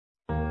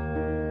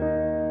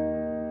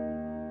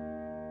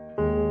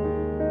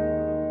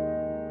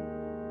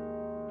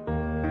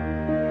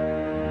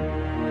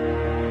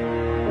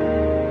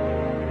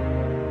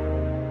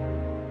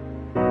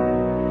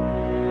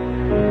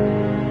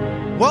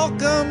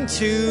Welcome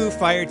to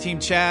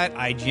Fireteam Chat,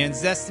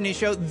 IGN's Destiny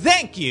show.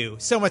 Thank you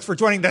so much for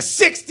joining the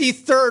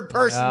 63rd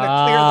person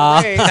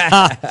to clear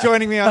the raid.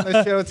 Joining me on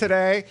the show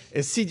today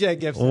is CJ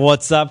Gibson.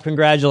 What's up?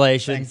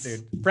 Congratulations.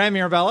 Thanks, dude. Fran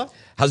Mirabella.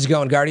 How's it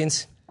going,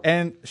 Guardians?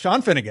 And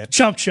Sean Finnegan.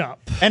 Chomp chomp.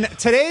 And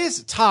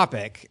today's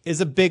topic is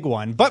a big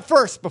one. But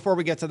first, before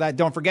we get to that,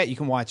 don't forget you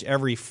can watch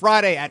every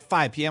Friday at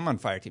 5 p.m. on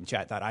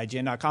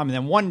fireteamchat.ign.com. And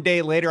then one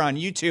day later on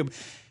YouTube.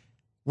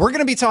 We're going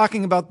to be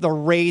talking about the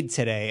raid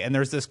today, and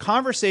there's this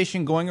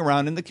conversation going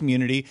around in the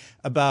community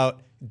about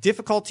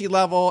difficulty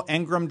level,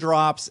 engram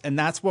drops, and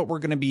that's what we're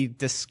going to be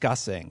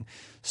discussing.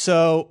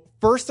 So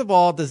first of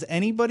all, does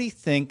anybody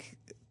think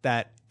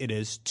that it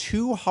is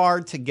too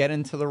hard to get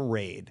into the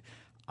raid?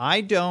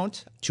 I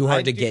don't. Too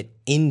hard to get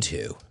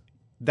into.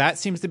 That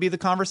seems to be the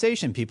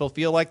conversation. People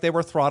feel like they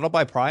were throttled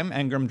by prime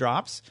engram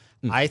drops.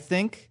 I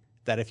think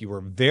that if you were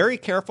very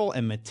careful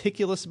and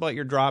meticulous about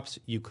your drops,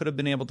 you could have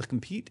been able to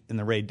compete in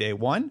the raid day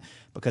one,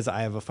 because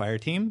I have a fire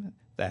team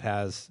that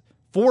has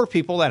 4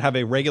 people that have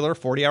a regular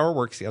 40-hour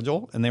work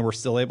schedule, and they were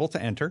still able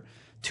to enter.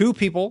 2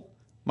 people,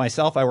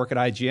 myself, I work at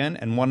IGN,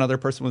 and one other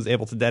person was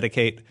able to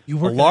dedicate a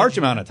large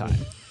amount of time.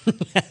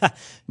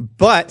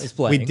 But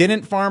we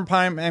didn't farm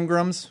prime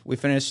engrams. We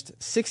finished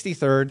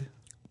 63rd.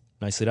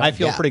 Nicely done. I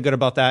feel pretty good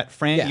about that.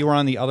 Fran, you were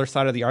on the other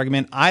side of the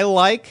argument. I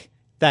like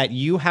that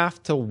you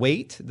have to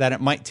wait, that it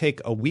might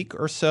take a week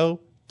or so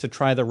to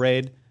try the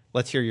raid.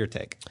 Let's hear your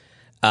take.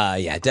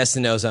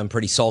 Destin knows I'm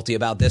pretty salty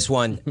about this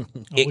one.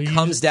 It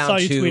comes down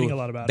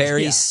to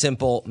very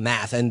simple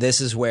math, and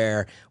this is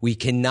where we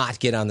cannot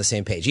get on the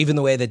same page. Even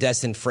the way that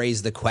Destin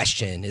phrased the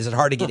question, is it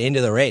hard to get into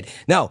the raid?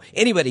 No,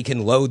 anybody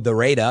can load the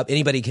raid up.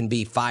 Anybody can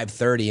be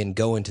 530 and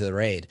go into the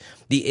raid.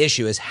 The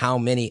issue is how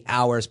many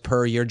hours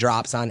per your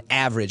drops on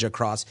average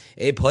across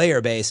a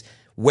player base.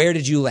 Where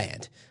did you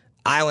land?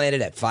 I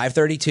landed at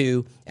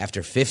 532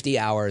 after 50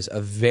 hours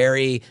of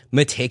very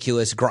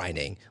meticulous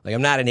grinding. Like,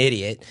 I'm not an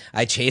idiot.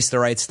 I chased the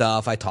right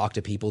stuff. I talked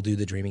to people, do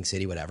the Dreaming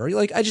City, whatever.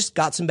 Like, I just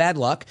got some bad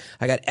luck.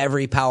 I got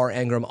every power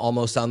engram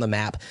almost on the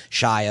map,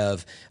 shy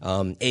of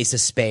Ace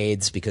of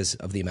Spades because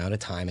of the amount of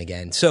time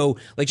again. So,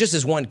 like, just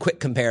as one quick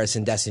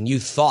comparison, Destin, you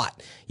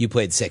thought you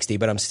played 60,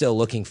 but I'm still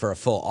looking for a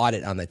full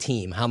audit on the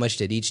team. How much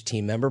did each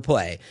team member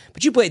play?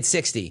 But you played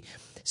 60.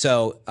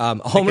 So,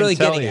 all I'm really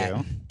getting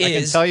at is... I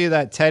can tell you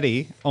that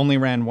Teddy only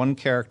ran one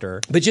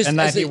character, and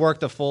that he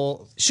worked a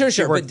full... Sure.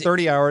 He worked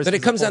 30 hours. But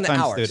it comes down to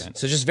hours. Student.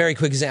 So just very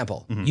quick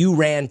example. Mm-hmm. You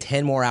ran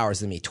 10 more hours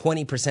than me,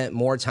 20%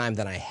 more time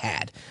than I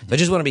had. So I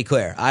just want to be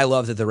clear. I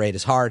love that the raid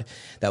is hard.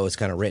 That was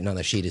kind of written on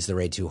the sheet, is the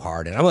raid too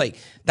hard? And I'm like,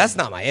 that's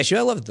not my issue.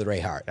 I love that the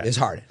raid is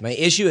hard. My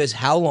issue is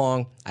how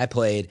long I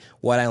played,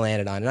 what I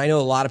landed on. And I know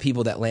a lot of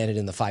people that landed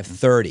in the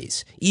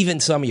 530s.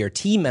 Even some of your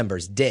team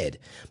members did,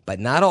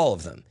 but not all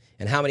of them.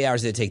 And how many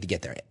hours did it take to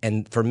get there?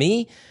 And for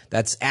me,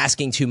 that's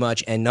asking too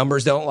much, and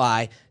numbers don't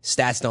lie,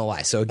 stats don't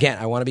lie. So again,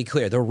 I want to be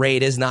clear. The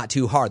raid is not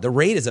too hard. The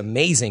raid is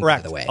amazing,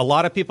 Correct. By the way. A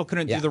lot of people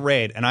couldn't do the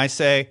raid, and I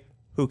say,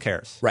 who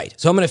cares? Right.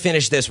 So I'm going to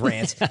finish this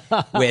rant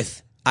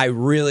with... I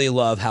really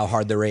love how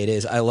hard the raid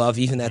is. I love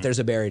even that there's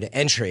a barrier to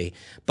entry.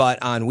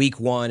 But on week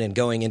 1 and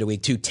going into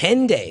week 2,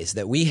 10 days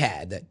that we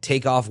had that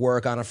take off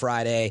work on a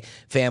Friday,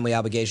 family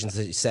obligations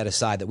that you set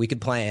aside that we could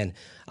plan,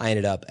 I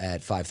ended up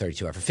at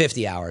 532 after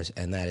 50 hours,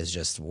 and that is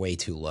just way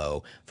too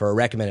low for a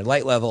recommended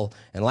light level.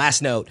 And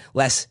last note,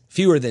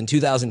 fewer than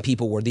 2,000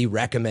 people were the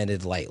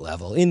recommended light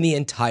level in the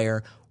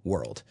entire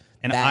world.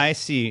 And I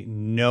see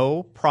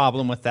no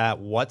problem with that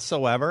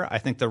whatsoever. I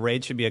think the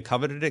raid should be a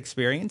coveted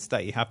experience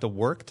that you have to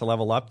work to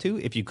level up to.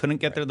 If you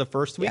couldn't get there the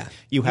first week,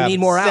 you have need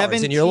more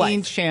hours in your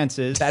life.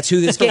 Chances. That's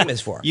who this game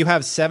is for. You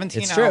have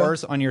 17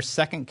 hours on your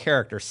second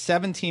character,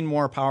 17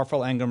 more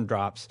powerful engram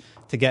drops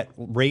to get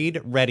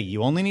raid ready.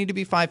 You only need to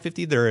be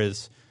 550. There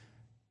is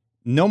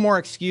no more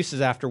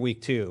excuses after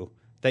week 2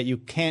 that you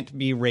can't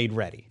be raid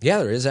ready. Yeah,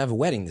 there is. I have a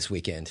wedding this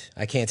weekend.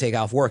 I can't take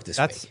off work this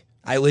week.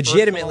 I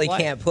legitimately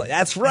can't play.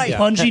 That's right.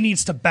 Bungie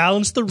needs to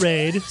balance the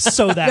raid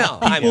so that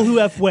people who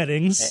have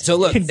weddings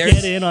can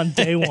get in on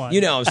day one.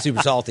 You know I'm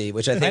super salty,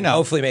 which I think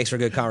hopefully makes for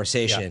good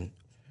conversation.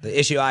 Yeah. The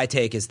issue I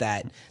take is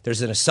that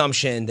there's an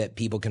assumption that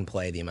people can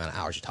play the amount of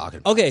hours you're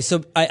talking about. Okay,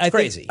 so I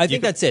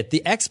think that's it.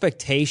 The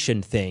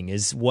expectation thing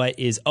is what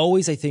is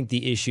always, I think,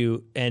 the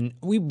issue. And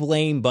we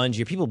blame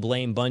Bungie, or people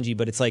blame Bungie,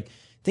 but it's like,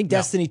 I think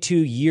Destiny 2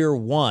 Year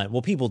 1,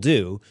 well, people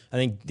do. I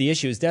think the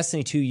issue is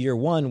Destiny 2 Year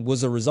 1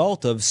 was a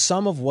result of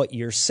some of what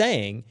you're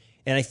saying,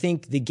 and I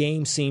think the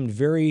game seemed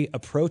very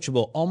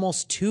approachable,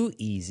 almost too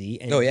easy,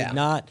 and did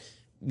not,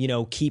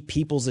 keep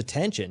people's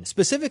attention,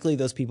 specifically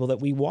those people that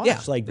we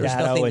watch, like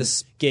Datto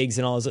and Gigs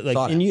and all those,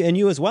 and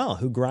you as well,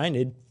 who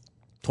grinded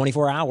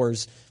 24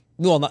 hours.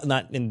 Well,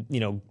 not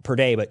in per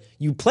day, but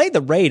you played the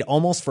raid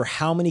almost for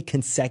how many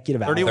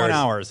consecutive hours? 31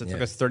 hours. It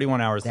took us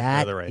 31 hours to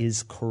play the raid. That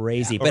is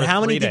crazy. But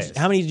how many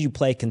did you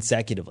play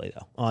consecutively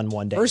though on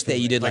one day? First day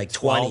you did like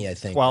 20, I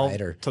think. 12,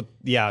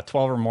 right?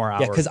 12 or more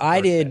hours. Yeah, because I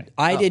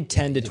did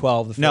 10 to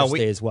 12 the first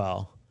day as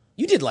well.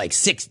 You did like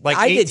 6. Like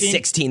I did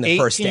 16 the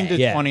first day. 18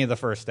 to 20 the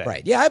first day.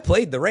 Right. Yeah, I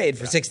played the raid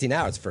for 16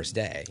 hours the first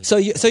day.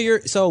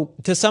 So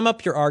to sum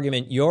up your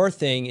argument, your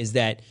thing is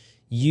that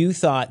you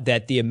thought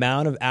that the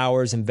amount of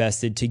hours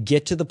invested to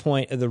get to the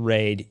point of the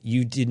raid,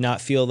 you did not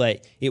feel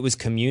that it was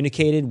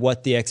communicated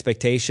what the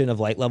expectation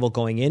of light level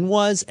going in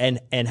was, and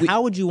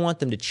how would you want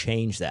them to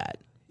change that?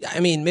 I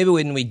mean, maybe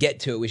when we get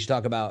to it, we should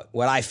talk about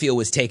what I feel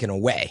was taken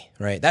away,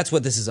 right? That's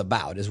what this is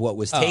about, is what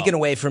was taken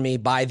away from me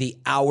by the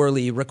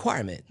hourly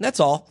requirement. That's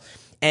all.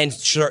 And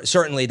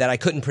certainly that I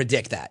couldn't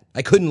predict that.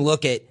 I couldn't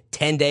look at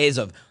 10 days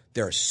of,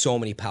 there are so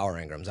many power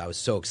engrams. I was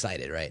so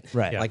excited, right?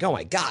 Right. Like, oh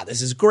my God,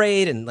 this is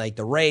great. And like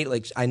the rate,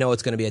 like I know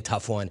it's going to be a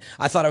tough one.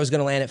 I thought I was going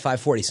to land at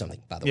 540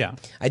 something, by the way.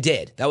 I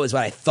did. That was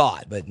what I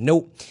thought, but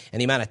nope.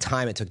 And the amount of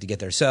time it took to get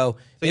there. So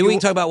maybe we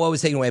can talk about what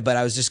was taken away, but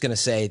I was just going to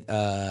say,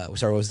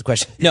 sorry, what was the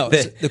question? No,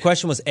 the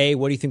question was,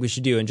 what do you think we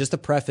should do? And just to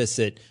preface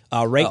it,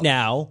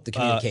 now. The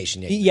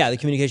communication. The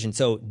communication.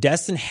 So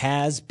Destin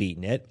has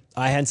beaten it.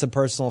 I had some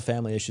personal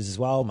family issues as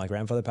well. My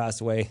grandfather passed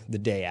away the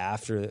day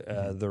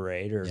after the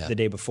raid, or the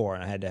day before,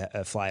 and I had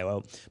to fly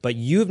out. But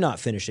you've not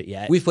finished it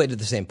yet. We've played at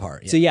the same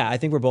part. So I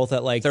think we're both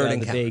at like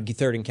the big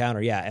third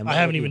encounter. Yeah, and I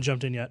haven't even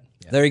jumped in yet.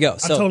 There you go. I'm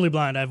totally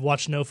blind. I've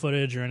watched no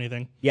footage or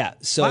anything. Yeah.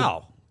 So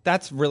wow.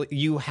 That's really,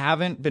 you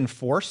haven't been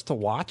forced to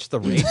watch the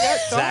raid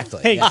yet?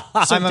 Exactly. Hey,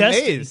 so I'm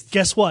amazed.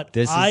 Guess what?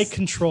 I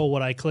control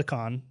what I click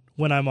on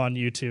when I'm on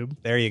YouTube.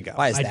 There you go.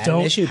 Why is that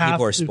an issue?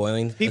 People are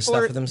spoiling the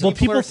stuff for themselves? Well,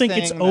 people think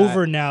it's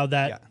over now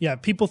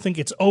people think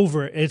it's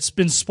over. It's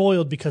been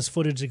spoiled because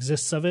footage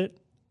exists of it.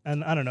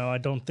 And I don't know. I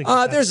don't think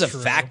there's a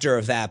factor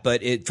of that,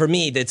 but for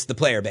me, it's the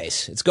player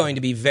base. It's going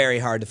to be very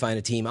hard to find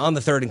a team on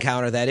the third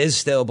encounter that is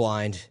still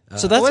blind.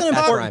 So that's an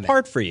important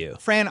part for you.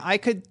 Fran, I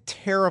could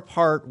tear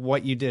apart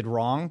what you did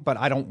wrong, but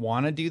I don't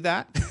want to do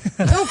that.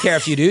 I don't care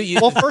if you do.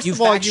 Well, first of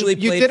all, you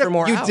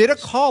did did a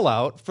call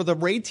out for the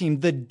raid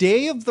team the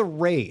day of the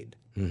raid.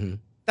 Mm-hmm.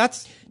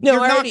 You're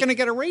not going to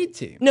get a raid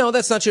team. No,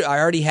 that's not true. I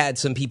already had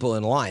some people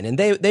in line, and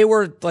they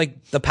were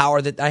like the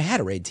power that I had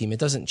a raid team. It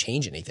doesn't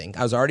change anything.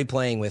 I was already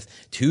playing with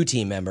 2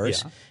 team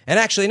members, and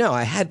actually, no,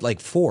 I had like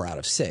 4 out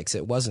of 6.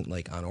 It wasn't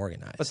like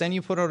unorganized. But then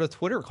you put out a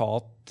Twitter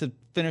call to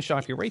finish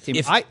off your raid team.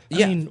 I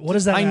mean, what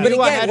does that mean?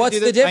 What's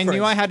the difference? I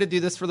knew I had to do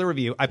this for the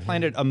review. I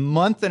planned it a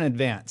month in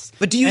advance.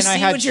 But do you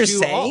see what you're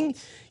saying?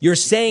 You're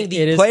saying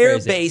the player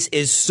base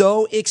is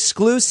so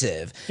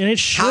exclusive. And it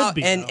should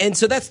be. And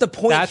so that's the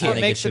point. That's what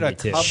makes it a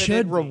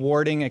coveted,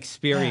 rewarding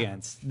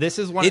experience. Yeah. This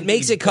is one of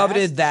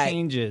the best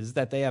changes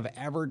that they have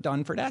ever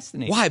done for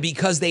Destiny. Why?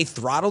 Because they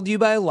throttled you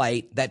by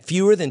light that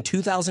fewer than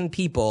 2,000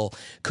 people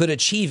could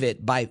achieve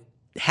it by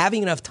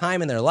having enough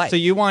time in their life. So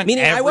you want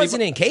meaning I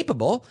wasn't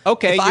incapable.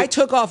 Okay. If I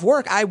took off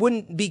work, I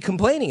wouldn't be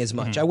complaining as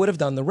much. I would have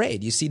done the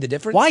raid. You see the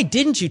difference? Why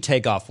didn't you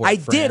take off work? I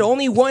did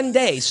only one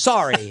day.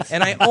 Sorry,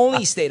 and I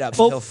only stayed up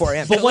until 4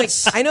 a.m.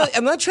 But I know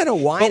I'm not trying to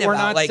whine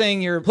about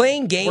saying you're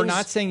playing games. We're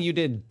not saying you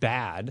did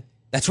bad.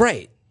 That's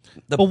right.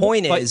 The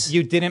point is,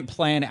 you didn't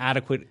plan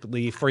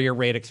adequately for your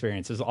raid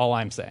experience. Is all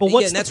I'm saying. But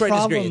that's where I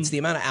disagree. It's the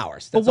amount of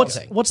hours. That's all I'm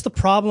saying. What's the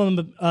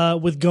problem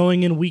with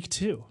going in week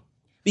 2?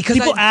 Because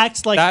people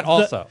act like that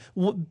also.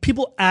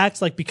 People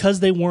act like because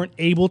they weren't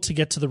able to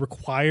get to the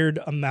required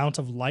amount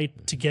of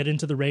light to get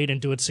into the raid and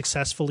do it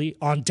successfully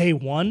on day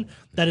 1,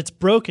 that it's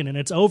broken and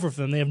it's over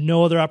for them. They have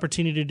no other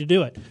opportunity to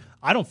do it.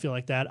 I don't feel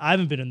like that. I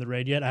haven't been in the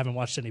raid yet. I haven't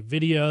watched any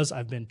videos.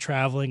 I've been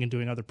traveling and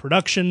doing other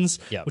productions,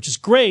 which is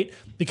great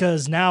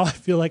because now I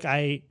feel like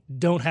I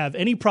don't have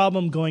any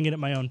problem going in at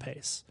my own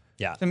pace.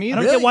 Yeah, I don't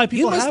get why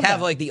people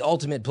have like the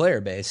ultimate player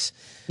base.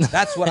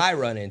 That's what I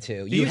run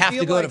into. You have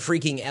to go to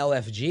freaking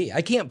LFG.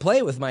 I can't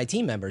play with my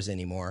team members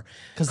anymore.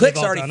 Click's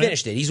already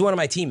finished it. He's one of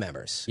my team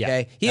members.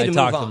 Okay, he had to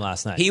move on. Him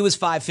last night. He was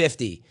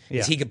 550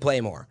 because he could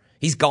play more.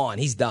 He's gone.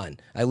 He's done.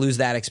 I lose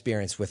that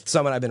experience with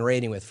someone I've been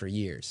raiding with for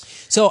years.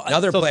 So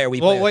another player we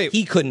played with,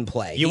 he couldn't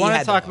play. You want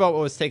to talk about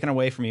what was taken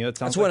away from you? It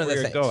sounds like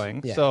where you're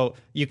going. Yeah. So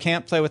you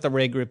can't play with the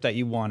raid group that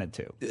you wanted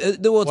to.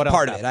 Well, it's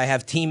part of it. I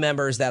have team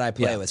members that I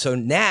play with. So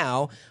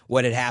now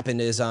what had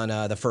happened is on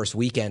the first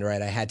weekend,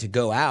 right, I had to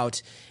go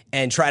out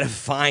and try to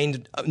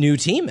find new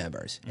team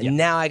members. And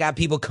now I got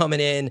people coming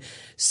in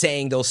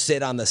saying they'll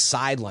sit on the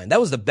sideline. That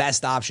was the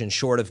best option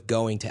short of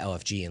going to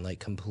LFG and like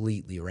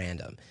completely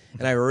random.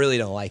 And I really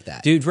don't like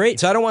that. Dude, raid.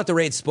 So I don't want the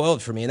raid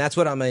spoiled for me, and that's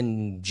what I'm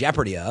in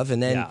jeopardy of.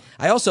 And then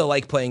I also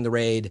like playing the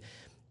raid,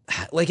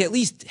 like at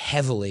least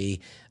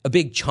heavily, a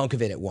big chunk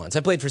of it at once. I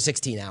played for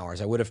 16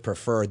 hours. I would have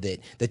preferred that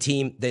the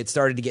team that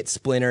started to get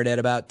splintered at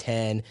about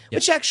 10,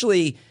 which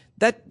actually...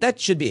 That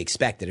should be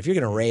expected. If you're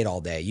going to raid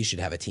all day, you should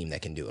have a team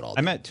that can do it all day.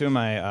 I met 2 of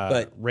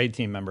my raid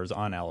team members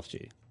on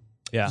LFG.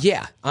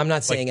 Yeah. I'm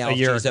not saying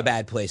LFG is a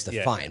bad place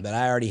to find, but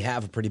I already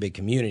have a pretty big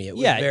community. It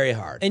was very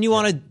hard. And you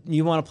want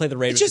to play the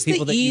raid with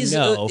people that you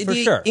know, for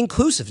sure.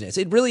 Inclusiveness.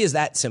 It really is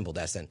that simple,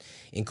 Destin.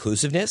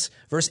 Inclusiveness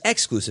versus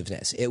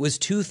exclusiveness. It was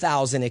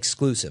 2,000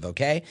 exclusive,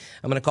 okay?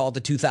 I'm going to call it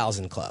the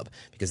 2,000 Club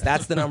because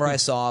that's the number I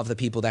saw of the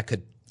people that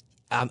could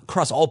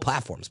across all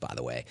platforms, by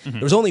the way.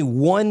 There was only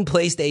one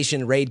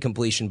PlayStation raid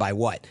completion by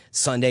what?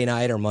 Sunday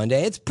night or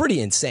Monday? It's pretty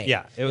insane.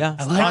 Yeah.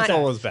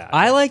 Console was bad.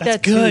 I like That's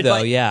that too, good. though.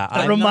 Like, Yeah. that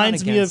I'm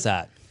reminds not me against of-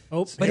 that.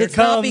 Oh, But here it's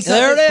not comes. because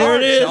There it's it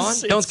hard, is. Sean.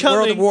 It's Don't World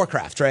coming. of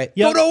Warcraft, right?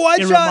 Yep. Go to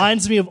one it shot.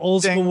 reminds me of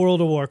old school Ding.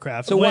 World of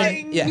Warcraft. So When-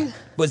 why? Yeah.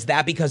 Was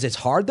that because it's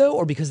hard though,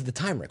 or because of the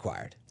time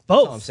required? Both.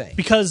 That's all I'm saying.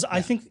 Because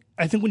I think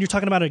when you're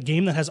talking about a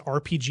game that has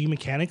RPG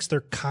mechanics, they're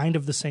kind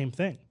of the same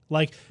thing.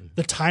 Like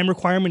the time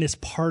requirement is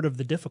part of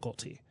the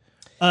difficulty.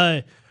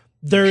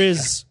 There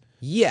is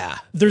Yeah.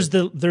 there's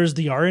the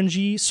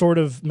RNG sort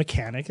of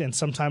mechanic, and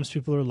sometimes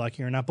people are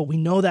lucky or not. But we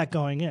know that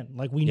going in.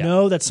 Like we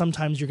know that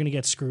sometimes you're going to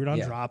get screwed on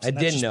drops. And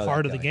that's just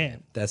part of the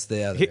game. That's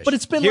the other. But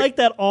it's been like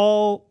that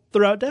all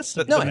throughout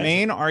Destiny. The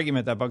main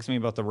argument that bugs me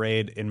about the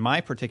raid in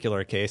my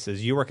particular case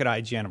is you work at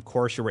IGN, of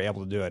course you were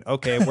able to do it.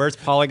 Okay, where's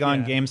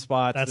Polygon,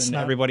 GameSpot, and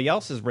everybody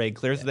else's raid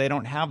clears? They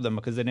don't have them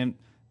because they didn't.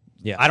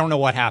 Yeah. I don't know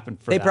what happened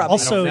for They that. probably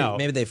Also,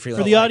 maybe they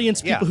freelance for the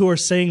audience, Yeah. people who are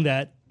saying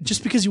that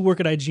just because you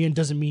work at IGN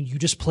doesn't mean you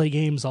just play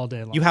games all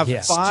day long. You have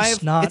It's five.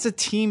 just not- It's a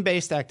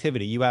team-based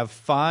activity. You have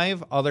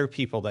 5 other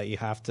people that you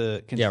have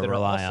to consider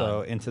rely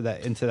also into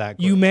that group.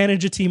 You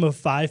manage a team of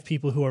 5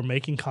 people who are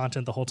making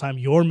content the whole time.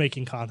 You're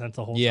making content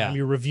the whole time.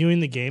 You're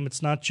reviewing the game.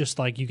 It's not just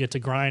like you get to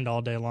grind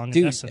all day long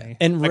in Destiny.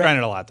 And I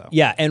grinded a lot though.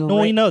 Yeah, and No,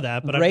 we know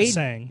that, but I'm raid, just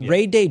saying.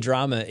 Raid day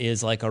drama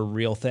is like a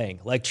real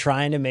thing. Like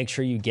trying to make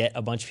sure you get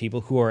a bunch of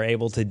people who are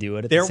able to do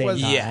it at the same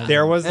time.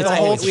 There was the And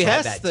whole we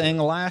had chest that too. thing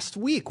last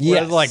week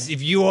where Yes. like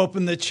if you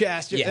open the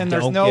chest and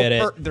there's Don't no get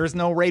it. there's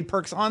no raid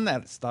perks on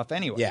that stuff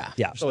anyway.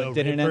 Yeah. So no it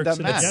didn't raid end perks up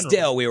in the mattering. general.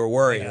 Still, we were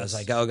worried. It was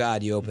like, oh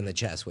god, you open the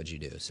chest, what'd you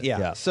do? So.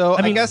 Yeah. So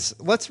I guess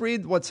let's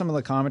read what some of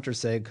the commenters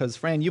say because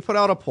Fran, you put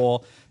out a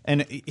poll,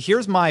 and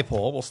here's my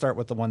poll. We'll start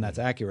with the one that's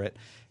accurate.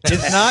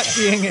 Is not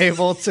being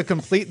able to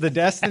complete the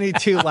Destiny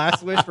 2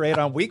 Last Wish raid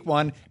on week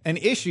 1 an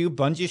issue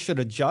Bungie should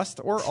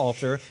adjust or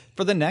alter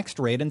for the next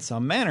raid in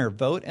some manner?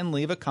 Vote and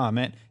leave a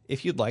comment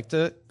if you'd like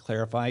to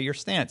clarify your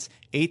stance.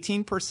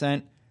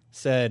 18%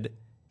 said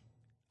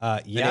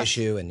An yes.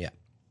 issue, and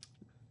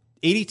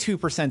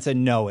 82% said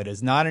no, it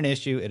is not an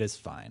issue, it is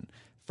fine.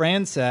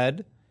 Fran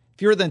said,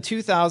 fewer than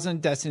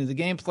 2,000 Destiny the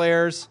Game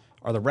players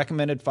are the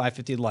recommended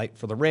 550 light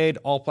for the raid,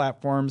 all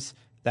platforms.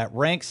 That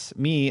ranks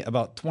me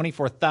about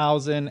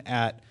 24,000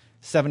 at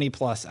 70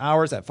 plus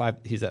hours.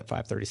 He's at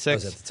 536. that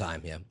was at the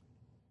time,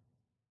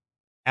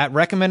 At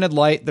recommended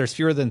light, there's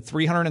fewer than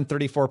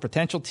 334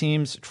 potential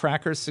teams.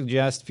 Trackers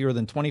suggest fewer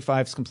than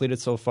 25s completed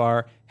so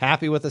far.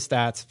 Happy with the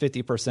stats,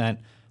 50%.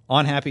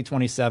 Unhappy,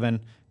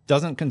 27%.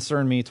 Doesn't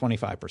concern me,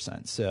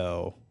 25%.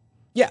 So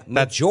Yeah,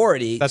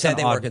 majority that's said an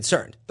they odd- were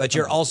concerned. But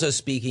you're also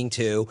speaking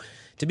to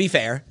be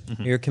fair,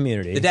 Your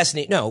community. the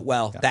Destiny,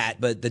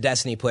 but the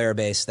Destiny player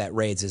base that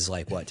raids is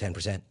like, what,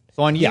 10%?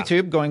 So on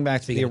YouTube, going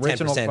back to the Speaking of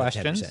original 10% of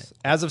questions, 10%.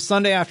 as of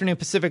Sunday afternoon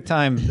Pacific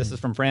time, this is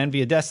from Fran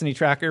via Destiny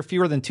Tracker,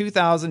 fewer than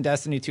 2,000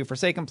 Destiny 2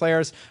 Forsaken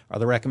players are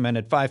the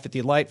recommended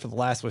 550 light for the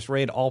Last Wish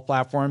raid, all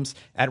platforms.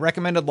 At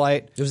recommended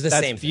light, It was the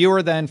that's same thing.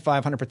 fewer than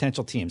 500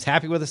 potential teams.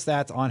 Happy with the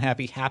stats,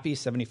 unhappy, happy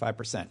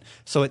 75%.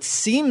 So it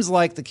seems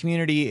like the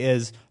community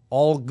is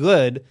all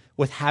good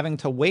with having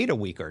to wait a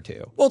week or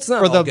two. Well, it's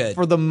not for all good.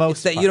 for the most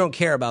It's that part. you don't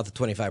care about the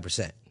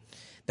 25%.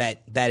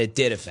 That it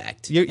did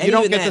affect. You And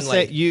don't even get to then, say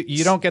like,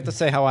 you don't get to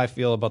say how I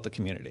feel about the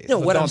community. No,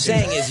 So what I'm don't do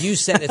saying that. is you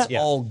said it's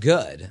all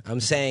good. I'm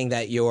saying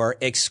that you're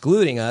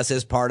excluding us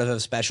as part of a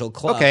special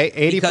club. Okay,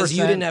 80%. Because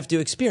you didn't have to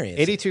experience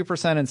it.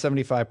 82% and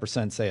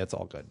 75% say it's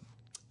all good.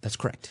 That's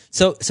correct.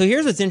 So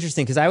here's what's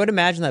interesting, because I would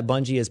imagine that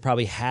Bungie has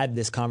probably had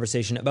this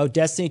conversation about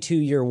Destiny 2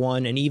 Year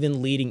 1 and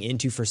even leading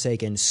into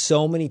Forsaken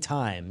so many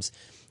times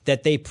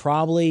that they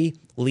probably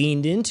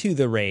leaned into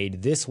the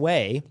raid this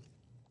way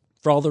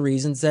for all the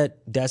reasons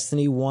that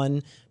Destiny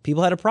 1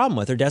 people had a problem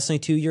with, or Destiny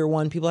 2 Year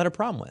 1 people had a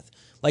problem with.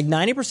 Like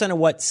 90% of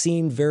what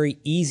seemed very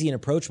easy and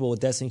approachable with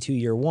Destiny 2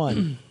 Year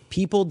 1,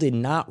 people did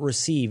not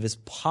receive as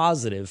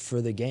positive for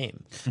the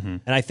game.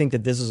 And I think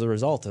that this is a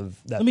result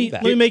of that Let me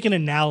feedback. make an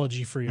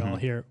analogy for y'all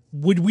here.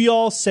 Would we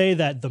all say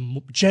that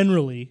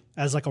generally,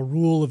 as like a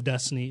rule of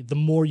Destiny, the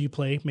more you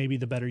play, maybe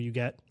the better you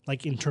get,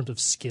 like in terms of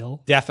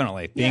skill?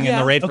 Definitely. Being in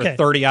the raid for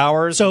 30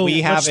 hours, So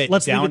we have it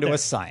let's down leave it to there. a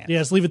science. Yeah,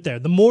 let's leave it there.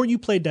 The more you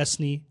play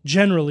Destiny,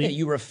 generally,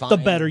 you refine the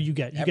better you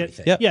get. You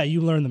everything. get, yeah,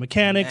 you learn the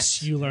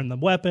mechanics, you learn the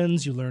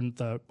weapons, you learn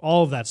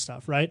all of that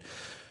stuff, right?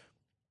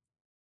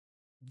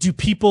 Do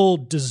people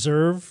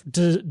deserve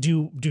do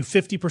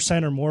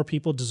 50% or more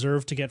people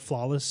deserve to get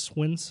flawless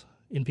wins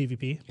in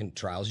PvP, In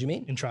trials, you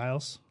mean? in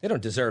trials? They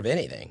don't deserve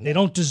anything. They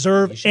don't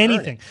deserve should earn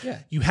anything. it. Yeah.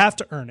 You have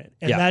to earn it.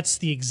 And that's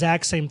the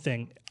exact same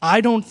thing. I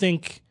don't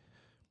think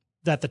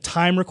that the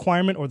time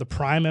requirement or the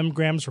prime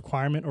engrams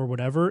requirement or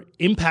whatever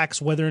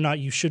impacts whether or not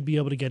you should be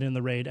able to get in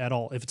the raid at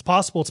all. If it's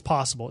possible, it's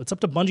possible. It's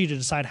up to Bungie to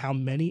decide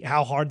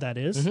how hard that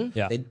is.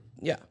 yeah.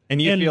 Yeah.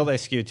 And you And- feel they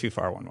skewed too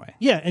far one way.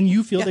 Yeah, and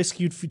you feel they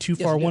skewed too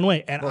far one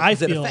way. And Well, I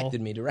 'cause it feel affected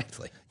me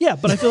directly. yeah,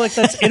 but I feel like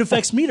it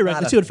affects me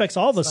directly too. It affects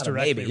all of us not a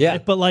directly. maybe. Right? Yeah.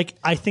 But like,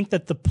 I think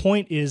that the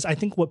point is, I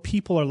think what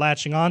people are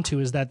latching onto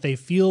is that they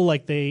feel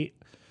like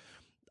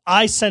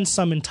I sense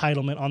some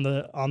entitlement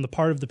on the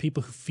part of the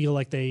people who feel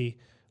like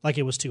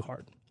it was too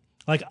hard.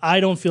 Like, I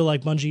don't feel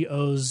like Bungie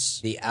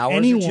owes the hours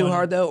anyone. Are too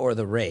hard though, or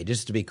the raid.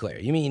 Just to be clear,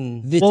 you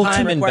mean the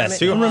time investment?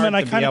 Too hard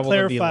I to kind be of able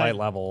to be clarified. light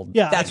leveled.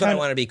 Yeah, that's what I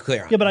want to be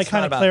clear on. Yeah, but it's I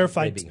kind of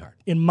clarified. Being hard.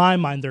 In my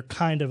mind, they're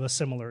kind of a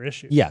similar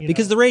issue. Yeah,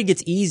 because the raid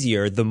gets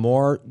easier the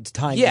more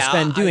time you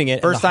spend doing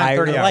it. First time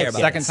 30 hours,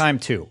 second gets. time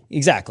 2.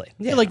 Exactly.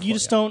 Yeah, like you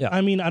just don't.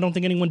 I mean, I don't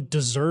think anyone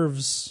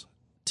deserves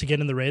to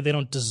get in the raid. They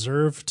don't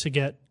deserve to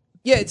get.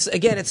 Yeah,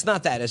 it's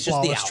not that. It's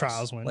just the Flawless hours.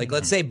 trials win. Like,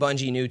 let's say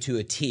Bungie knew to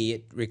a T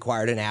it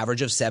required an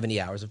average of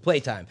 70 hours of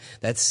playtime.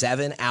 That's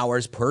 7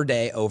 hours per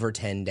day over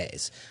 10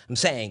 days. I'm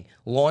saying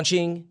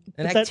launching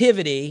an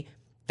activity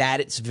that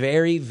it's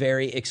very,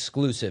 very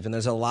exclusive, and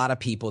there's a lot of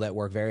people that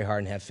work very hard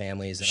and have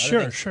families and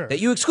other things that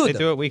you exclude They them.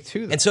 do it week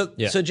 2, though. And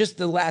so just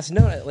the last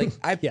note, like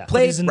I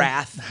played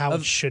Wrath how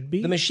it should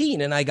be the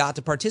machine, and I got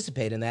to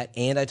participate in that,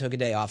 and I took a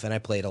day off and I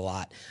played a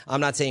lot.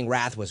 I'm not saying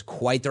Wrath was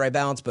quite the right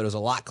balance, but it was a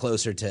lot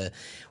closer to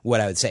what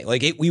I would say.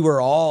 Like we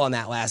were all on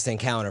that last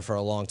encounter for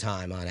a long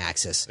time on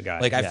Axis.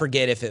 Like I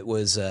forget if it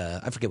was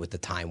I forget what the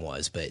time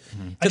was, but it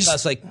took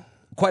us like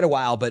quite a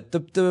while, but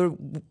the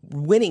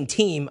winning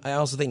team, I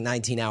also think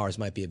 19 hours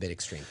might be a bit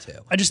extreme too.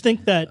 I just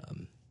think that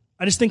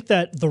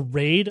the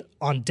raid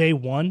on day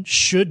 1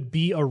 should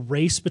be a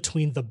race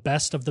between the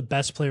best of the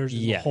best players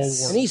in the whole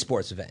world. An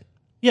esports event.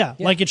 Yeah,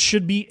 like it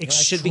should be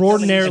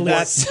extraordinarily.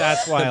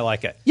 That's why I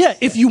like it. Yeah,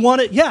 if you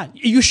want to,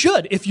 you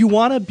should. If you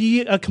want to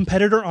be a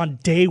competitor on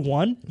day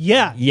 1,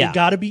 you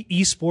got to be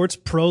esports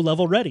pro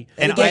level ready.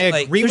 And again, I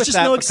agree with there's just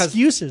that no because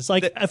excuses.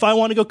 Like if I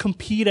want to go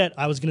compete at,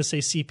 I was going to say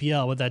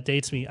CPL, but that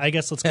dates me. I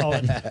guess let's call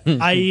it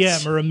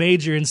IEM or a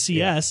major in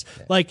CS.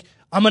 Like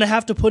I'm going to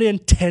have to put in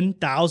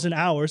 10,000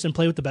 hours and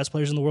play with the best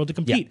players in the world to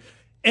compete.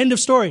 End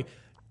of story.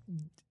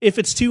 If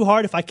it's too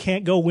hard, if I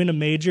can't go win a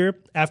major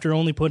after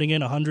only putting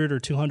in 100 or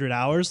 200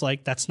 hours,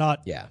 like that's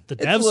not the devs'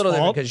 It's a little different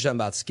fault. because you're talking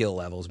about skill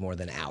levels more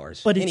than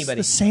hours. But it's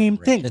the same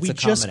thing. We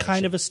just kind of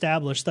combination.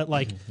 established that,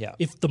 like,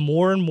 if the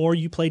more and more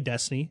you play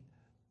Destiny,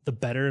 the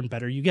better and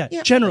better you get.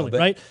 Yeah, generally,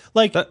 right?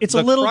 Like, it's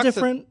a little crux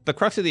different. The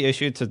crux of the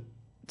issue, to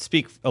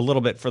speak a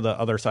little bit for the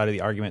other side of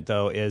the argument,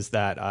 though, is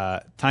that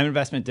time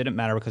investment didn't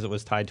matter because it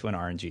was tied to an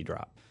RNG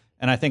drop.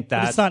 And I think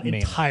that's It's not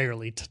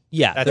entirely.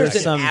 There's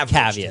an some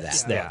average to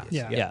caveats that.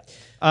 there. Yeah.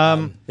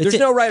 There's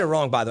no right or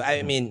wrong, by the way.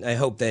 I mean, I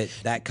hope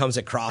that comes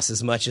across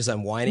as much as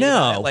I'm whining.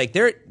 No. about it.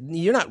 Like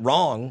you're not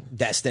wrong,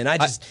 Destin. I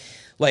just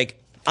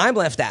I'm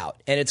left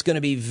out, and it's going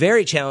to be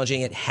very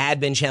challenging. It had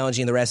been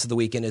challenging the rest of the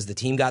weekend as the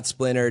team got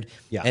splintered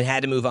and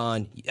had to move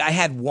on. I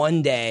had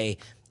one day,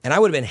 and I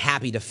would have been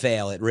happy to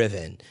fail at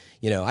Riven.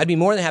 I'd be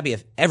more than happy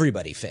if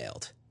everybody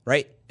failed.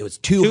 Right? It was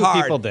too hard.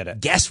 2 people did it.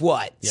 Guess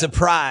what? Yeah.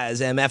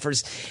 Surprise,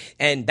 MFers.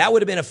 And that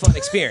would have been a fun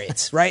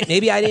experience, right?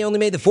 Maybe I only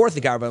made the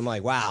 4th guard, but I'm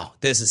like, wow,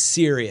 this is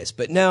serious.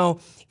 But no,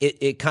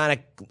 it kind of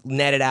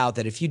netted out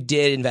that if you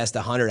did invest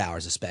 100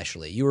 hours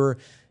especially, you were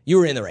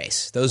in the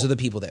race. Those are the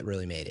people that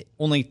really made it.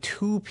 Only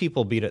 2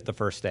 people beat it the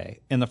first day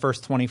in the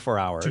first 24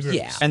 hours.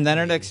 Yeah. And then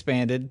it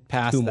expanded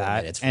past 2 more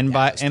that. minutes for And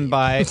by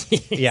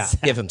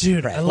give him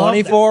some credit.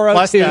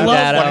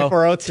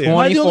 2402. 2402.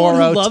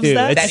 2402.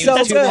 That It's so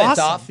that's good.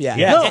 awesome. Off. Yeah.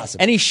 Yeah. That's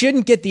awesome. And he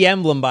shouldn't get the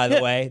emblem, by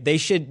the way. They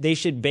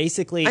should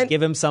basically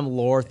give him some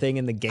lore thing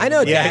in the game. I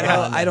know, Dad.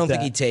 I don't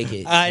think he'd take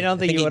it. I don't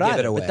think he would he'd give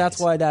either. it away. But that's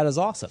why that is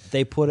awesome.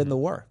 They put in the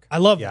work. I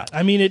love that.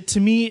 I mean, to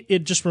me,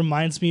 it just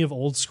reminds me of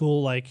old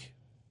school, like,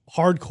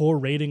 hardcore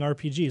raiding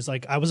RPGs.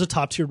 Like, I was a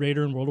top tier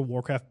raider in World of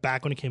Warcraft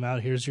back when it came out.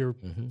 Here's your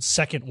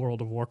second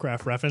World of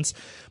Warcraft reference.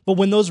 But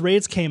when those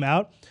raids came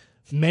out,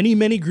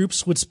 many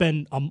groups would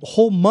spend a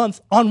whole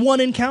month on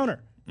one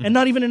encounter. And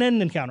not even an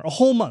end encounter, a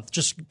whole month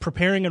just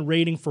preparing and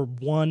raiding for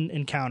one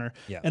encounter.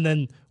 Yeah. And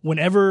then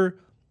whenever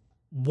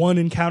one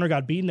encounter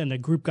got beaten and a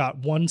group got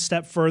one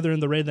step further in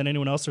the raid than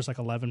anyone else, there's like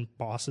 11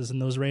 bosses in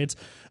those raids.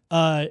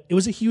 It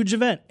was a huge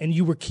event, and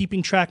you were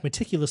keeping track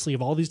meticulously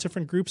of all these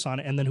different groups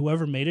on it. And then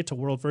whoever made it to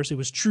World First, it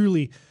was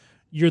truly,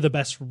 you're the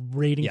best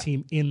raiding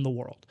team in the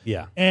world.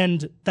 Yeah.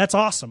 And that's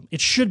awesome.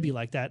 It should be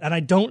like that. And I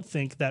don't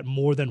think that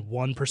more than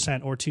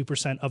 1% or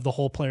 2% of the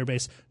whole player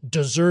base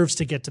deserves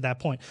to get to that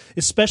point,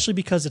 especially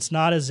because it's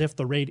not as if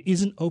the raid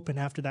isn't open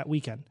after that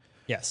weekend.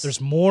 Yes.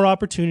 There's more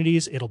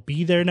opportunities. It'll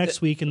be there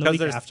next week and the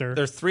week after.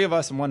 There's 3 of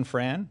us and 1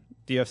 Fran.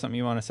 Do you have something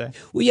you want to say?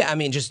 Well, yeah, I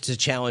mean, just to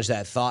challenge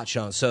that thought,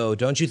 Sean. So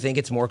don't you think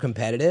it's more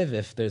competitive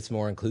if it's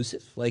more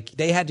inclusive? Like,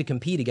 they had to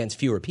compete against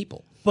fewer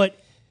people. But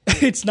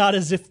it's not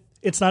as if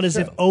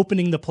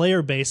opening the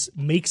player base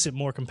makes it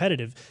more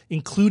competitive.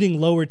 Including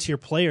lower tier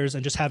players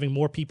and just having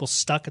more people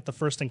stuck at the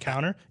first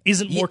encounter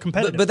isn't more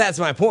competitive. But that's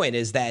my point,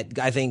 is that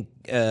I think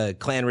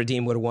Clan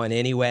Redeem would have won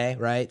anyway,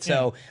 right?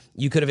 So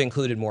you could have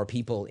included more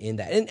people in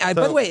that. And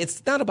by the way,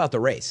 it's not about the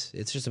race.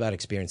 It's just about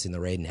experiencing the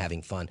raid and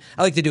having fun.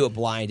 I like to do it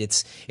blind.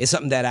 It's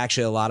something that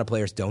actually a lot of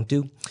players don't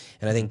do.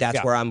 And I think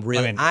that's where I'm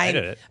really... I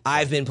did it.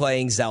 I've been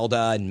playing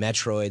Zelda and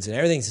Metroids and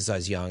everything since I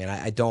was young, and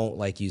I don't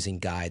like using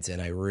guides,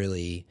 and I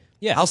really...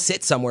 Yeah, I'll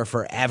sit somewhere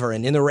forever,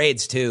 and in the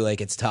raids too, like,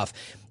 it's tough.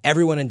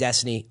 Everyone in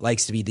Destiny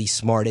likes to be the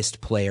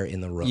smartest player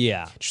in the room.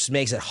 Yeah. It just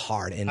makes it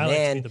hard. And I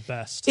man, like to be the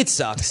best. It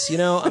sucks.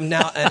 I'm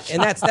now,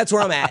 and that's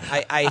where I'm at.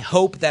 I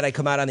hope that I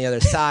come out on the other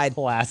side.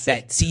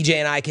 Classic. That CJ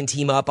and I can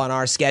team up on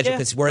our schedule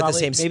because we're at the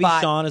same maybe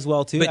spot. Sean as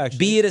well too. But actually.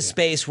 be at a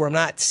space where I'm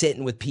not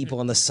sitting with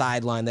people on the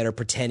sideline that are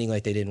pretending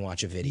like they didn't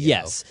watch a video.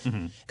 Yes.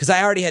 Because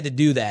I already had to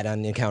do that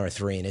on Encounter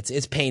 3, and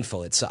it's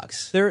painful. It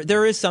sucks.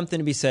 There is something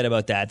to be said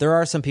about that. There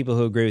are some people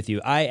who agree with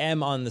you. I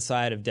am on the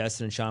side of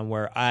Destin and Sean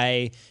where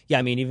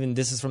even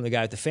this is from the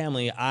guy with the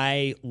family,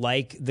 I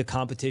like the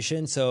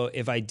competition. So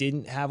if I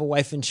didn't have a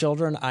wife and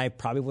children, I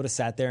probably would have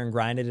sat there and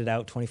grinded it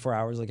out 24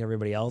 hours like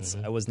everybody else.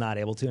 I was not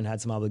able to and had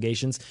some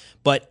obligations,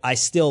 but I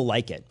still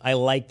like it. I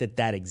like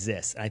that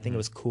exists. And I think it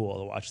was cool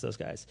to watch those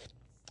guys.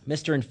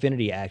 Mr.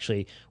 Infinity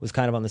actually was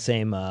kind of on the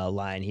same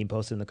line. He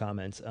posted in the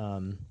comments.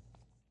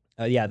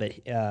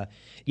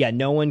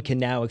 No one can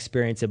now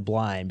experience it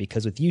blind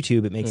because with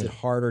YouTube it makes it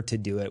harder to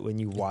do it when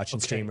you watch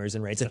streamers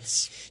and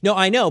raids. No,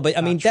 I know, but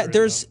I mean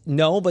there's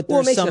some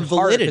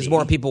validity because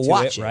more people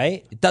watch it,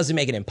 right? It doesn't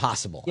make it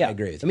impossible. Yeah. I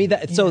agree with you. I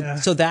mean,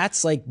 so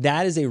that's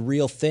that is a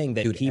real thing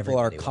that people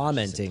are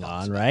commenting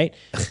on, right?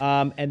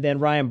 And then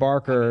Ryan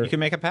Barker, you can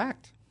make a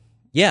pact.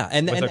 Yeah,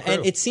 and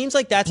it seems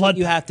like that's what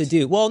you have to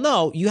do. Well,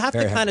 no, you have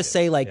to kind of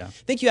say I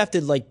think you have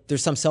to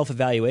there's some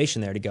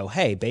self-evaluation there to go,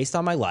 hey, based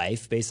on my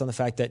life, based on the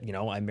fact that,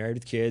 I'm married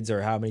with kids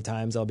or how many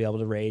times I'll be able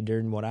to raid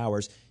during what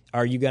hours,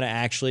 are you going to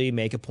actually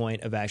make a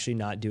point of actually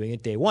not doing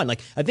it day one?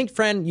 I think,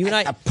 Fran, you and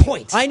I... A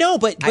point. I know,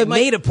 but I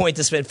made a point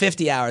to spend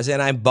 50 hours and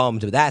I'm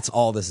bummed. That's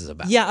all this is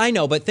about. Yeah, I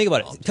know, but think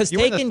about it. Because you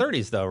were in the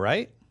 30s though,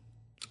 right?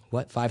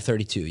 What?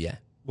 532, yeah.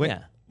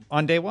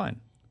 On day one.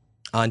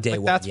 On day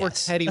one, that's yes. where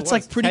Teddy was.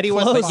 That's pretty Teddy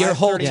close. Was But your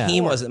whole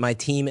team wasn't. My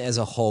team as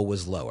a whole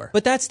was lower.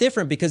 But that's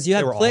different because you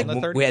have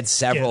Click. We had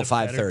several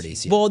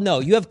 530s. Yeah. Well, no,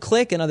 you have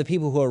Click and other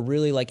people who are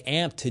really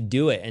amped to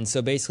do it. And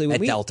so basically,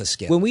 when Delta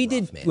scale, when we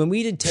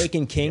did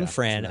Taken King,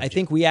 Fran, I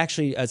think we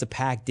actually as a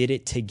pack did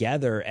it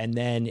together, and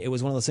then it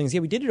was one of those things. Yeah,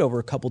 we did it over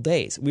a couple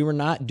days. We were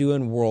not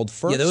doing world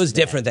first. Yeah, that was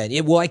different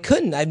then. Well, I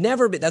couldn't. I've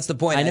never been. That's the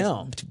point. I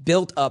know. I've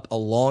built up a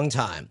long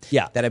time.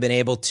 Yeah. That I've been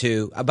able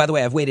to. By the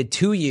way, I've waited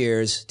 2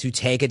 years to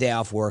take a day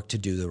off work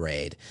to do the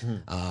raid.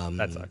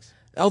 That sucks.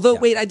 Although,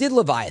 wait, I did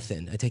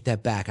Leviathan. I take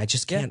that back. I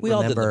just can't we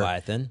remember. all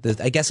did Leviathan.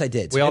 I guess I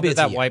did. We all did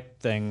that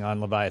wipe thing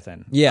on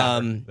Leviathan. Yeah.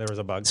 There was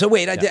a bug. So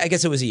wait, I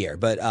guess it was a year.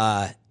 But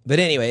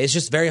anyway, it's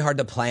just very hard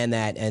to plan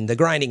that and the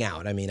grinding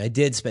out. I mean, I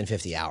did spend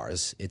 50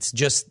 hours. It's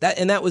just that,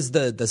 and that was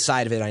the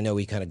side of it I know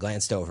we kind of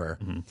glanced over.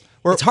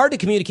 It's hard to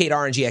communicate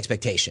RNG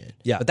expectation.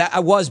 Yeah. But that I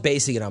was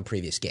basing it on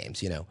previous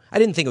games, I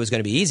didn't think it was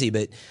going to be easy,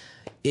 but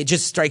it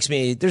just strikes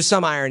me there's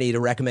some irony to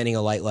recommending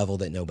a light level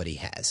that nobody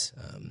has.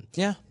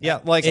 Yeah,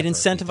 like it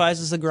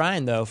incentivizes the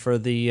grind though for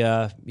the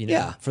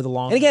for the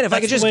long. And again, if I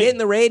could just get in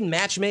the raid and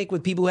matchmake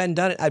with people who hadn't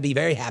done it, I'd be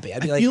very happy.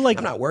 I'd be like,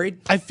 I'm not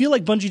worried. I feel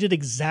like Bungie did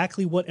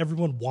exactly what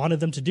everyone wanted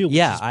them to do.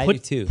 Yeah, I do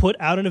too. Put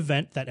out an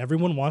event that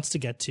everyone wants to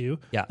get to,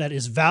 that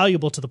is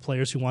valuable to the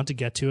players who want to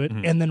get to it,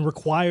 and then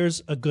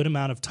requires a good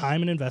amount of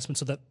time and investment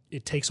so that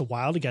it takes a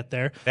while to get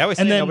there. They always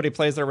say nobody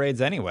plays their raids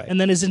anyway. And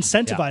then is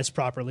incentivized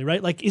properly,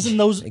 right? Isn't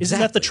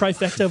that the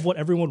trifecta of what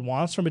everyone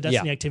wants from a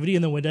Destiny activity?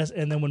 And then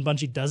when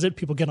Bungie does it,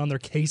 people get on their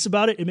case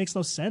about it. It makes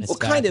no sense. Well,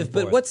 kind of,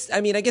 but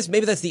I guess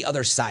maybe that's the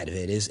other side of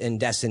it is, and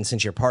Destin,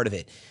 since you're part of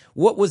it,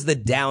 what was the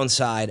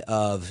downside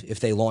of if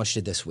they launched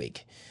it this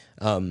week?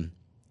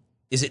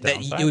 Is it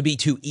that it would be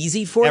too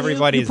easy for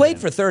you? You played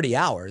for 30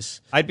 hours.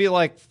 I'd be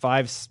like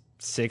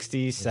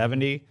 560,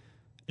 70.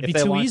 It'd be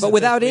too easy. But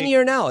without any of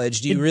your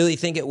knowledge, do you really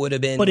think it would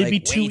have been way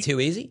too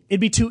easy? It'd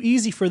be too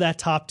easy for that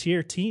top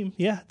tier team.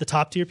 Yeah, the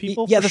top tier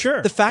people. Yeah, for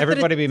sure. The fact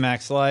everybody be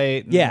max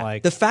light.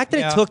 And the fact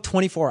that it took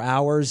 24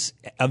 hours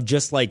of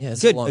just a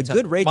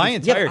good raid. My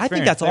entire experience, I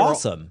think that's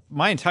awesome.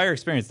 My entire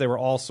experience, they were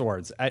all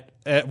swords.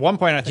 At one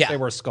point, I think they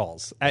were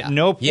skulls. At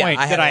no point did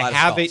I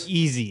have it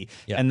easy.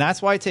 Yeah. And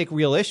that's why I take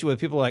real issue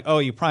with people like, oh,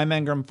 you Prime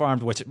Engram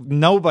farmed, which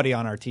nobody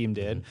on our team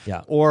did.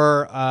 Yeah.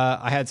 Or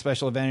I had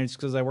special advantages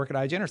because I work at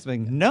IGN or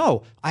something.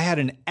 No, I had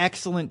an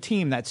excellent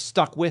team that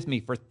stuck with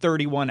me for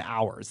 31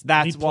 hours.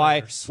 That's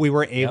why we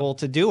were able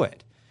to do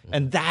it.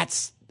 And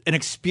that's an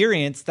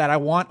experience that I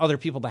want other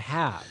people to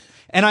have.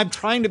 And I'm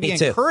trying to be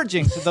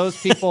encouraging to those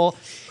people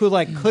who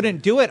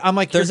couldn't do it. I'm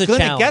like, you're going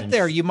to get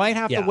there. You might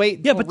have to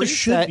wait. Yeah, but there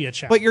should be a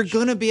challenge. But you're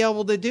going to be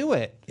able to do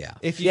it. Yeah.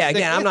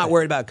 Again, I'm not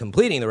worried about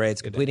completing the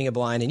raids, completing it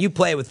blind. And you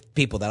play with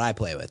people that I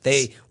play with.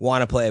 They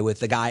want to play with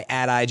the guy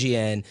at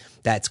IGN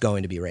that's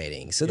going to be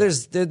raiding. So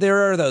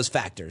there are those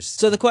factors.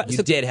 So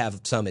you did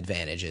have some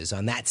advantages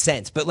on that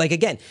sense. But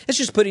again, it's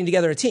just putting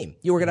together a team.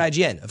 You work at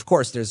IGN. Of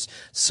course, there's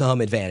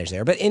some advantage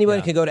there. But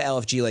anyone can go to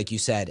LFG, like you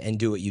said, and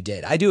do what you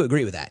did. I do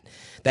agree with that.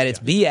 That it's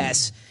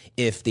BS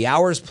if the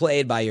hours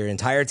played by your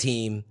entire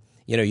team,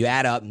 you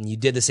add up and you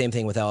did the same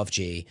thing with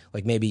LFG,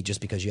 maybe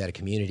just because you had a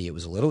community, it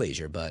was a little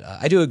easier. But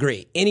I do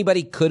agree.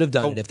 Anybody could have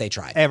done it if they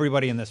tried.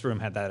 Everybody in this room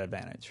had that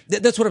advantage.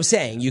 That's what I'm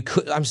saying.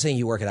 I'm saying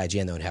you work at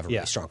IGN, though, and have a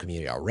really strong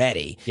community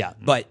already. Yeah.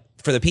 But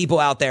for the people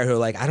out there who are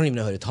like, I don't even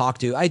know who to talk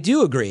to, I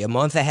do agree. A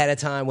month ahead of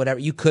time, whatever,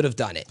 you could have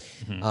done it.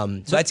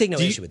 So I take no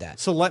issue with that.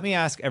 So let me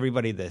ask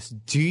everybody this.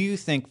 Do you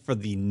think for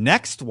the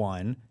next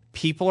one,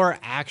 people are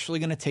actually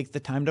going to take the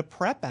time to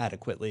prep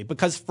adequately?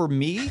 Because for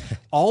me,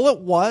 all it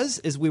was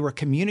is we were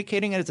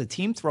communicating as a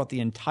team throughout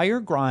the entire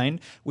grind.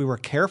 We were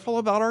careful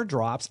about our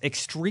drops,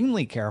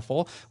 extremely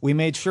careful. We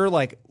made sure,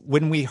 like,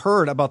 when we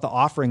heard about the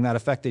offering that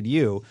affected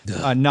you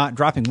not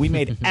dropping, we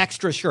made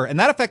extra sure. And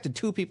that affected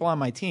 2 people on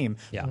my team,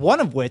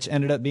 one of which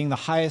ended up being the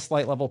highest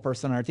light level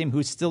person on our team,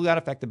 who still got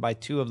affected by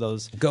 2 of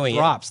those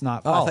drops.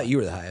 Not I thought you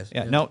were the highest.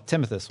 Yeah, no,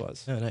 Timothus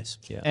was. Oh, nice.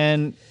 Yeah.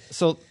 And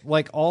so,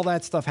 like, all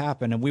that stuff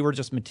happened, and we were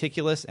just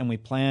meticulous, and we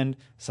planned.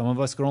 Some of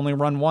us could only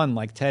run 1,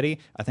 like Teddy.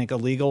 I think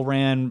Illegal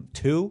ran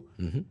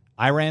 2.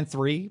 I ran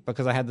 3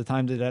 because I had the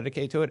time to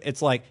dedicate to it.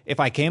 It's like, if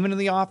I came into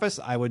the office,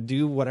 I would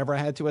do whatever I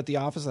had to at the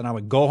office, and I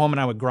would go home and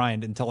I would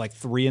grind until like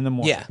 3 in the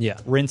morning. Yeah.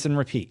 Rinse and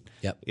repeat.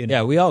 Yep.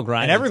 Yeah, we all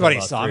grind. And everybody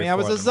saw me. I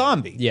was a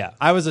zombie. Yeah.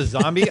 I was a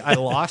zombie. I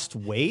lost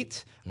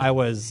weight. I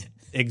was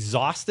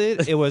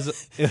exhausted. It was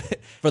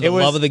for the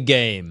love of the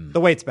game.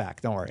 The weight's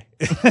back. Don't worry.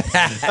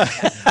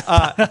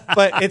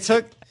 But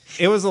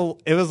it was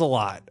a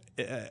lot.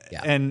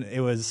 And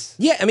it was...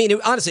 Yeah, I mean,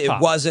 honestly, it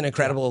was an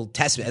incredible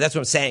testament. That's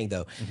what I'm saying,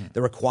 though.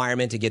 The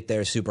requirement to get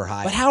there is super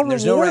high. But how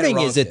rewarding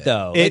is it,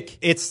 though?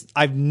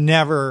 I've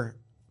never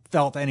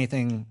felt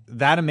anything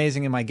that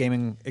amazing in my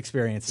gaming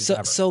experience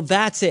ever. So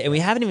that's it. And we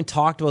haven't even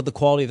talked about the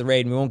quality of the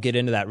raid, and we won't get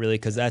into that really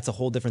because that's a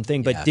whole different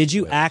thing. But did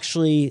you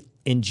actually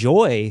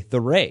enjoy the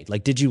raid?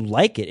 Like, did you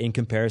like it in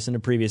comparison to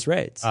previous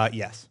raids?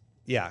 Yes.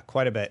 Yeah,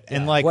 quite a bit. Yeah.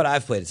 And like what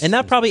I've played. And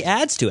that probably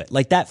adds to it.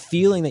 Like that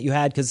feeling that you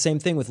had, because same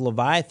thing with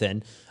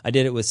Leviathan. I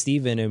did it with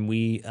Steven, and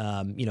we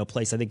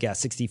placed, I think,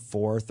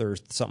 64th or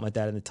something like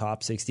that in the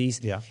top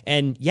 60s. Yeah.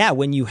 And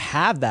when you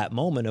have that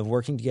moment of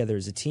working together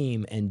as a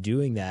team and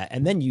doing that,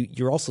 and then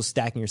you're also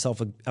stacking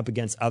yourself up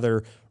against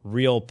other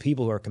real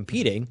people who are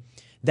competing,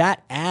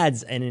 that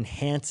adds and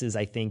enhances,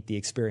 I think, the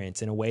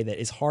experience in a way that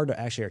is hard to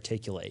actually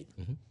articulate.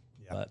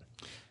 But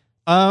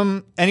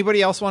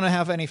anybody else want to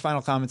have any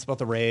final comments about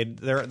the raid?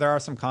 There are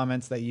some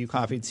comments that you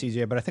copied,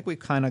 CJ, but I think we've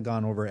kind of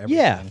gone over everything.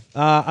 Yeah.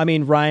 I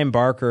mean, Ryan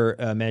Barker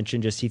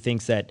mentioned he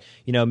thinks that,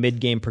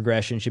 mid-game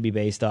progression should be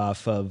based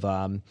off of,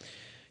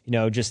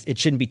 it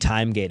shouldn't be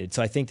time gated.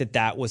 So I think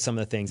that was some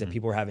of the things that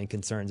people were having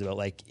concerns about.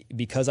 Like,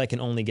 because I can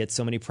only get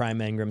so many prime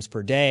engrams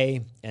per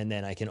day, and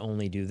then I can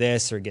only do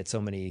this or get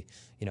so many,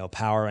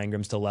 power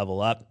engrams to level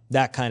up.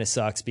 That kind of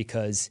sucks,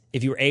 because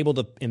if you were able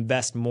to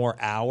invest more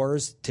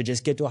hours to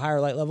just get to a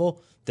higher light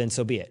level, then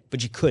so be it.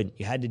 But you couldn't.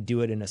 You had to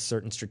do it in a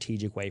certain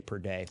strategic way per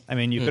day. I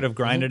mean, you could have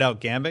grinded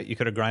out Gambit. You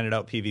could have grinded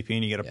out PvP,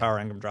 and you get a power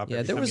engram drop.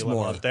 Yeah, there was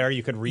more up there.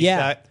 You could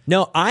reset.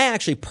 No, I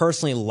actually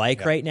personally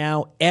like right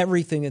now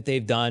everything that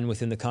they've done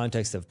within the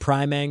context of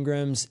prime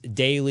engrams,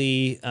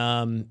 daily,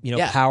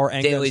 power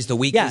engrams. Dailies, the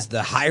weeklies,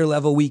 the higher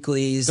level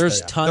weeklies. There's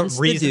tons to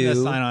do. Reason to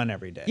sign on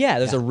every day. Yeah,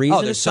 there's a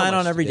reason to sign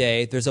on every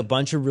day. There's a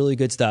bunch of really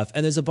good stuff,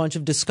 and there's a bunch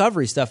of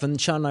discovery stuff. And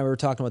Sean and I were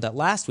talking about that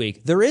last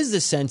week. There is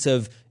this sense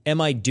of,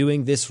 am I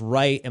doing this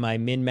right? Am I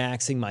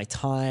min-maxing my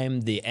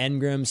time, the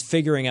engrams,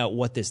 figuring out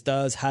what this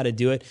does, how to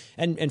do it?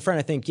 And friend,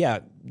 I think,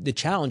 the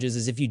challenge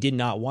is if you did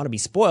not want to be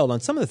spoiled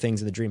on some of the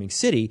things in the Dreaming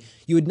City,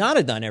 you would not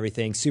have done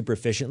everything super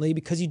efficiently,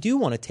 because you do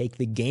want to take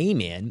the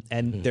game in.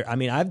 And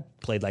I've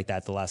played like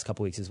that the last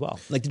couple weeks as well.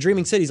 Like, the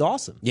Dreaming City is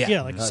awesome.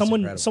 Yeah, like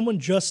someone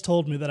just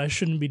told me that I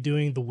shouldn't be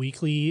doing the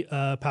weekly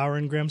power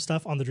engram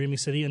stuff on the Dreaming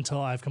City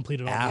until I've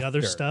completed all the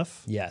other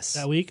stuff. Yes.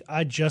 That week.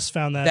 I just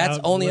found that That's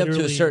out. only up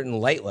to a certain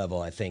light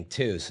level, I think,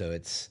 too. So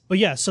it's... But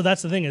so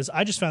that's the thing, is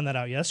I just found that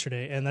out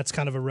yesterday, and that's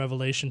kind of a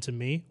revelation to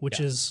me, which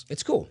is...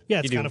 It's cool.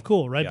 Yeah, it's kind of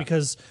cool, right? Yeah.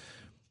 Because,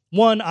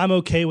 one, I'm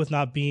okay with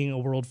not being a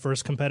world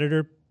first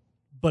competitor,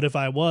 but if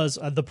I was,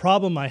 the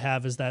problem I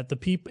have is that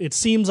it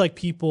seems like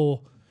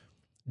people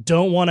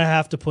don't want to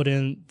have to put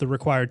in the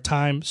required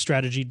time,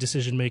 strategy,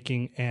 decision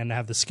making, and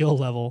have the skill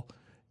level,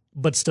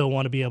 but still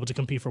want to be able to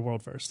compete for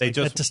world first. That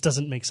just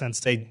doesn't make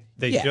sense to me.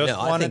 They just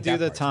want to do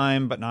the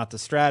time, but not the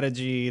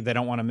strategy. They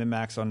don't want to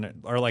min-max on it,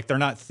 or like they're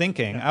not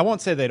thinking. I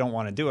won't say they don't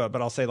want to do it,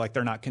 but I'll say like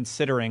they're not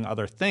considering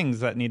other things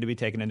that need to be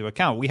taken into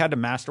account. We had to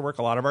masterwork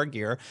a lot of our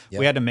gear. Yep.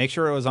 We had to make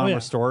sure it was on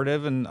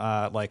restorative and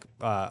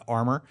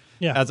armor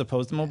as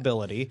opposed to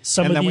mobility.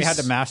 And then we had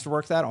to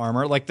masterwork that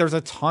armor. Like, there's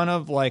a ton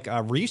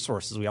of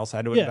resources we also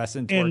had to invest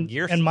into our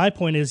gear. And my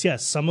point is,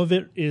 yes, some of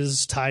it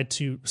is tied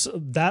to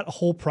that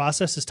whole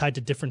process is tied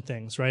to different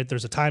things, right?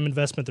 There's a time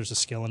investment, there's a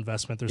skill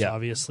investment, there's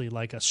obviously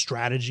like a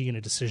strategy and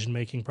a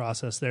decision-making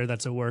process there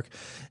that's at work.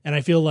 And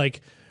I feel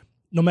like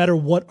no matter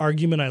what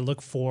argument I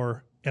look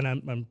for, and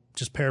I'm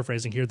just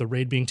paraphrasing here, the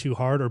raid being too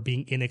hard or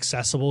being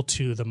inaccessible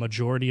to the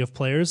majority of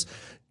players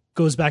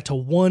goes back to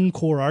one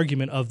core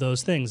argument of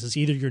those things. Is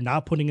either you're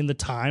not putting in the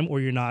time, or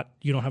you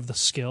don't have the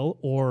skill,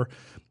 or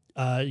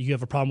you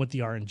have a problem with the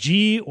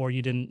RNG, or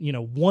you didn't,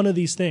 one of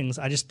these things.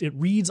 It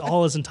reads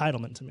all as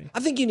entitlement to me. I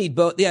think you need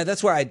both. Yeah,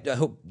 that's where I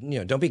hope,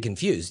 don't be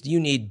confused. You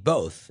need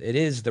both. It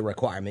is the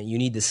requirement. You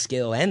need the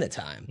skill and the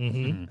time.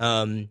 Mm-hmm.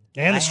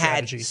 And the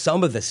strategy. I had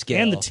some of the skill.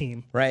 And the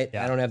team. Right?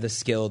 Yeah. I don't have the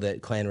skill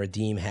that Clan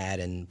Redeem had,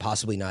 and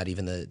possibly not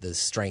even the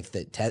strength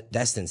that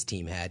Destin's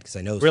team had, because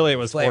I know really it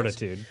was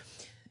fortitude.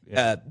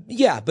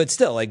 But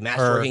still, like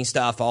matchworking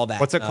stuff, all that.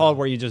 What's it called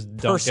where you just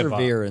don't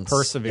perseverance. Give up?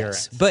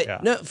 Perseverance. Yes.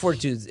 But no,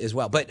 fortitude as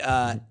well. But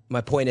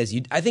my point is,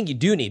 I think you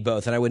do need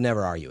both, and I would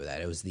never argue with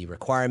that. It was the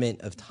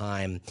requirement of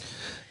time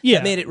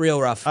that made it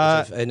real rough.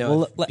 I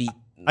know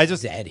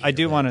I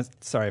do want to.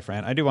 Sorry,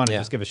 Fran. I do want to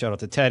just give a shout out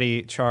to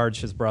Teddy,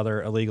 Charge, his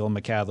brother, Illegal,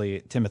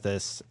 McCadley,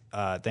 Timothus.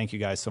 Thank you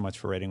guys so much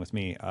for raiding with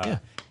me.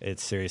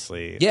 It's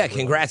seriously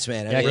congrats,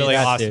 man. I mean, really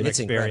awesome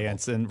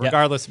experience. Incredible. And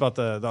regardless about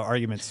the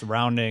arguments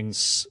surrounding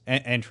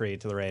entry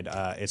to the raid,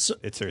 it's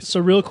serious. So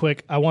real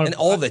quick, I want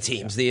all the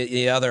teams,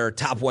 the other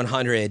top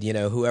 100,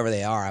 whoever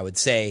they are, I would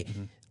say.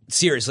 Mm-hmm.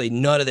 Seriously,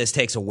 none of this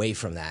takes away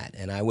from that,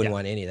 and I wouldn't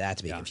want any of that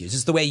to be confused.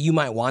 It's the way you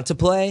might want to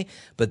play,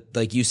 but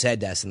like you said,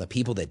 Destin, the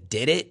people that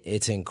did it,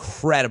 it's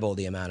incredible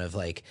the amount of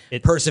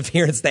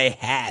perseverance they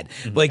had.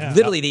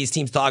 Literally, these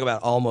teams talk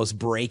about almost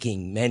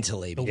breaking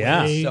mentally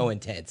because it's so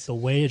intense. The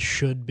way it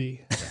should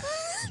be.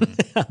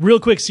 Real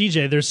quick,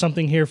 CJ, there's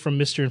something here from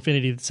Mr.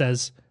 Infinity that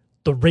says,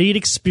 the raid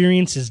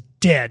experience is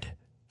dead,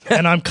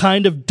 and I'm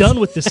kind of done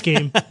with this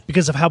game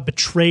because of how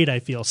betrayed I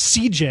feel.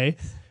 CJ...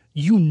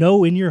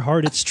 in your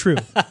heart it's true.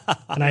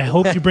 And I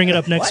hope you bring it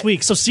up next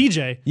week. So,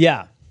 CJ.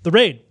 Yeah. The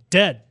raid,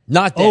 dead.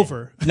 Not dead.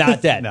 Over.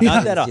 Not dead.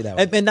 Not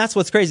dead. And that's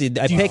what's crazy.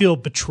 Do you feel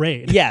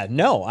betrayed? Yeah,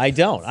 no, I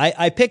don't.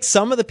 I picked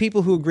some of the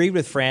people who agreed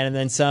with Fran and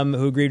then some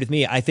who agreed with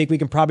me. I think we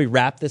can probably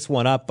wrap this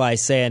one up by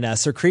saying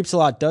Sir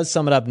Creeps-A-Lot does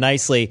sum it up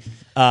nicely.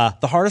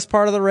 The hardest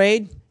part of the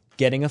raid,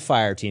 getting a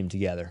fire team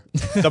together.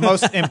 The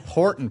most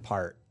important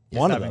part.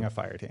 One of having them. A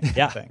fire team.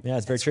 Yeah,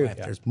 it's very true. Right.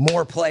 There's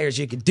more players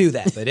you could do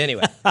that, but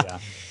anyway.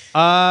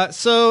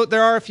 So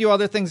there are a few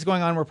other things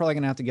going on. We're probably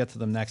going to have to get to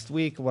them next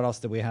week. What else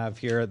do we have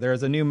here?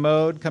 There's a new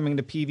mode coming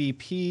to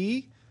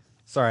PvP.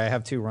 Sorry, I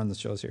have two run the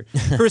shows here.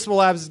 Crucible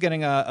Labs is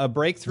getting a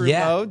breakthrough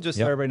mode, just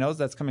so everybody knows.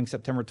 That's coming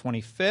September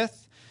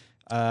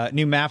 25th.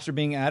 New maps are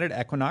being added.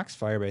 Equinox,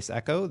 Firebase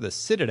Echo, the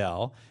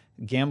Citadel,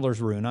 Gambler's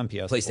Rune on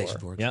PS4.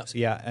 PlayStation 4.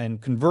 Yeah, and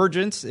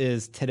Convergence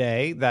is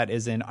today. That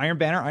is in Iron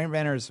Banner. Iron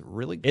Banner is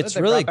really good. It's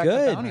really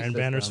good. Iron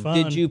Banner's fun.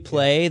 Did you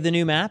play the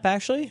new map,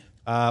 actually?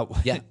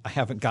 I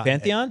haven't gotten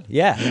Pantheon?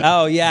 Yeah.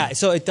 Oh, yeah.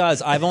 So it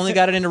does. I've only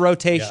got it into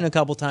rotation a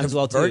couple times as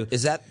well, too.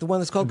 Is that the one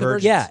that's called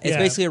Convergence? Yeah. It's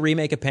basically a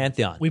remake of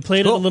Pantheon. We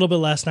played it a little bit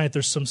last night.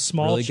 There's some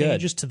small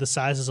changes to the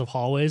sizes of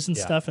hallways and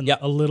stuff, and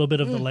a little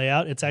bit of the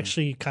layout. It's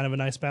actually kind of a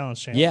nice balance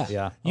change.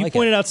 Yeah. You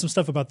pointed out some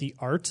stuff about the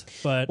art,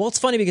 but well, it's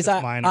funny because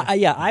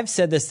I've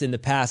said this in the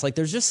past. Like,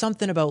 there's just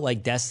something about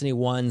like Destiny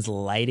 1's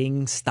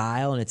lighting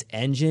style and its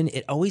engine.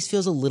 It always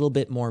feels a little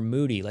bit more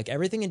moody. Like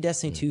everything in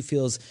Destiny 2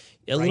 feels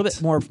a little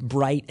bit more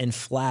bright and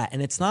flat,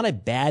 and it's not a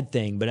bad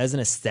thing, but as an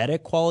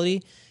aesthetic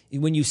quality,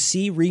 when you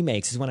see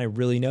remakes is when I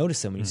really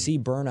notice them. When you see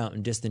Burnout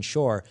and Distant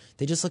Shore,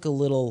 they just look a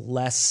little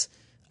less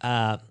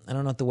I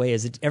don't know what the way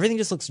is. Everything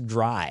just looks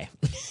dry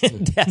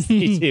in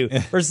Destiny 2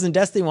 versus in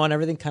Destiny 1,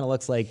 everything kind of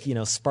looks like,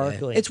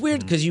 sparkly. It's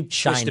weird because you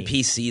shiny. push to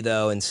PC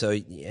though, and so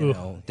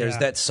there's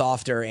that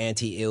softer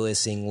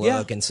anti-aliasing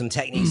look and some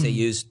techniques they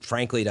use,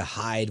 frankly, to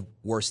hide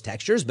worse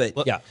textures. But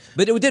but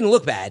it didn't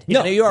look bad.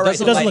 No, you are right.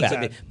 It doesn't look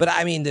bad. But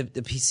I mean, the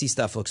PC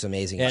stuff looks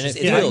amazing. And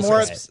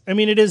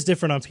it is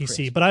different on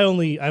PC. But I've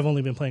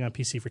only been playing on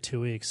PC for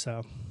 2 weeks,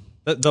 so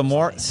the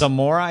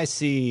more I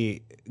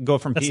see go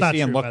from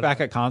PC and look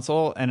back at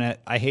console, and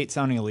I hate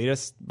sounding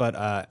elitist,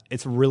 but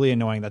it's really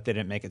annoying that they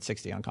didn't make it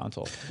 60 on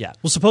console. Yeah.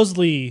 Well,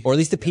 supposedly, or at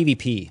least the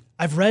PvP.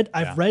 I've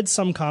read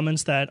some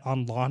comments that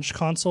on launch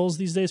consoles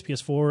these days,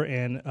 PS4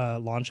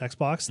 and launch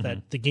Xbox,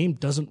 that the game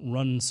doesn't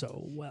run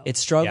so well. It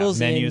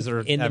struggles in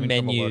the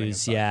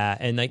menus,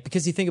 and like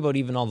because you think about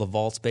even all the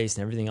vault space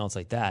and everything else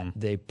like that,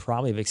 they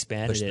probably have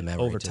expanded it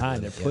over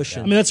time. They're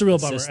pushing. I mean, that's a real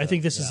bummer. I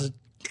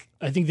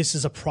think this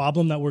is a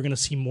problem that we're going to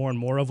see more and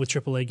more of with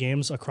AAA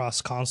games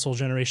across console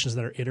generations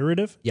that are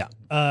iterative. Yeah.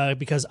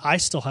 Because I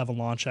still have a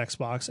launch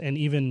Xbox, and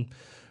even,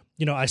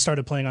 I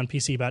started playing on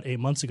PC about 8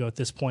 months ago at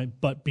this point.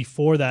 But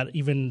before that,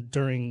 even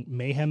during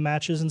Mayhem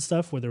matches and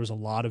stuff, where there was a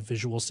lot of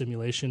visual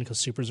stimulation because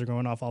supers are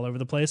going off all over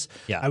the place,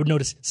 I would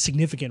notice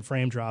significant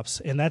frame drops.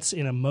 And that's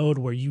in a mode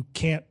where you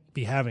can't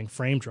be having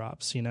frame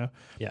drops,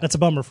 That's a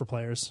bummer for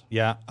players.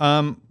 Yeah.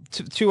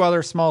 Two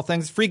other small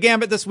things. Free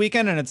Gambit this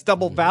weekend, and it's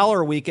Double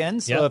Valor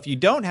weekend. So if you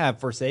don't have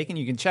Forsaken,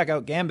 you can check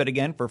out Gambit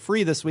again for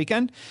free this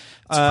weekend.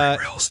 It's free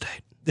real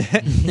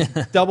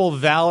estate. Double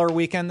Valor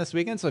weekend this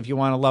weekend. So if you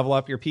want to level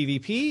up your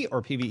PvP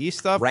or PvE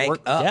stuff,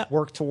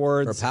 work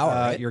towards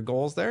power, your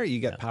goals there. You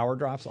get power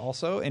drops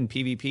also in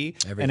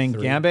PvP. And in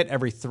Gambit,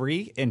 every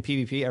 3. In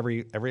PvP,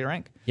 every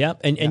rank. Yep.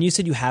 And you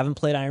said you haven't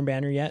played Iron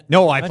Banner yet?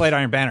 No, I played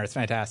Iron Banner. It's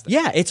fantastic.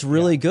 Yeah, it's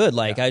really good.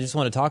 Like, I just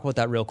want to talk about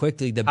that real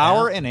quickly. The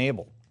Power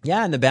Enable.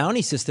 Yeah, and the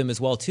bounty system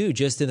as well too.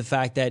 Just in the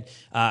fact that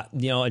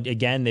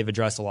again, they've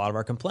addressed a lot of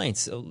our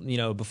complaints.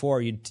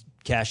 Before you'd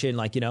cash in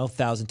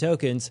 1,000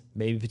 tokens,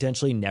 maybe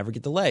potentially never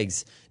get the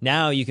legs.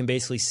 Now you can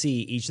basically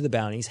see each of the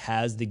bounties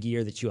has the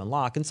gear that you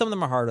unlock, and some of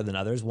them are harder than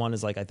others. One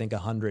is I think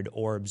 100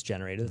 orbs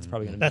generated. That's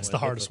probably going to be the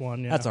hardest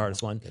one. Yeah. That's the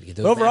hardest one. Gotta get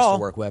those overall,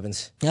 masterwork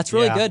weapons. That's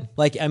really good.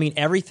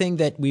 Everything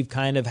that we've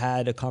kind of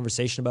had a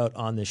conversation about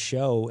on this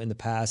show in the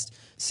past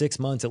 6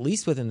 months, at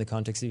least within the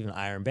context of even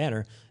Iron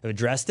Banner, have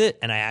addressed it,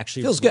 and I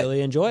actually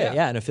really enjoy it.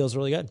 Yeah, and it feels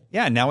really good.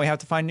 Yeah, now we have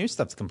to find new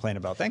stuff to complain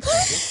about.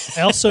 Thanks.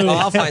 I'll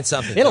find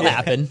something. It'll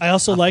happen. I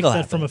also like that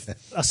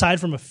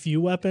aside from a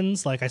few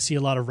weapons, I see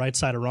a lot of Right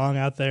Side of Wrong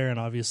out there, and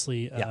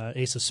obviously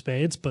Ace of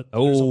Spades, but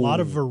there's a lot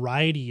of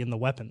variety in the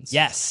weapons.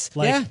 Yes.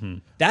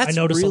 That's I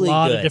noticed really a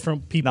lot good. of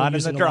different people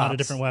using a lot of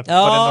different weapons.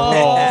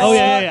 Oh,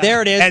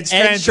 there it is.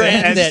 Edge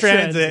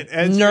Transit.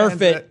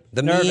 Nerf it.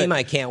 The meme,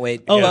 I can't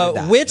wait.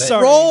 Which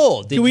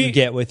roll did you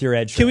get with your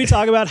Edge? Can we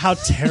talk about how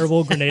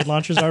terrible grenade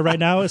launchers are right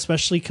now,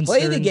 especially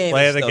considering... Play the game.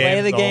 Play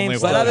the game.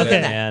 But other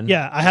than that,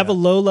 yeah, I have a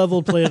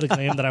low-level play of the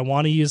game that I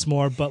want to use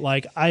more, but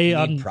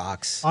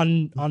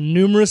on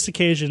numerous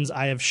occasions,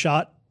 I have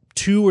shot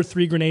 2 or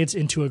 3 grenades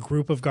into a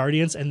group of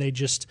Guardians, and they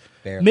just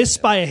miss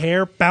by a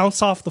hair,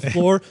 bounce off the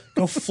floor,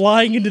 go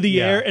flying into the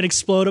air, and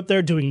explode up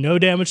there, doing no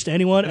damage to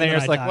anyone. And then you're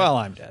just well,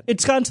 I'm dead.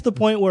 It's gotten to the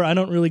point where I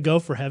don't really go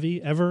for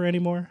heavy ever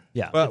anymore.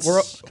 Yeah,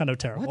 it's kind of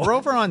terrible. We're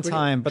over on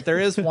time, but there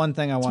is one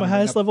thing I want to bring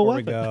up before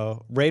we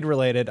go. Raid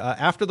related.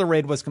 After the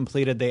raid was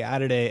completed, they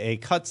added a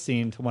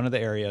cutscene to one of the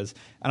areas,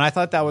 and I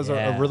thought that was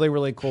a really,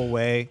 really cool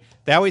way.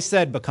 They always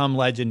said become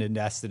legend in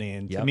Destiny,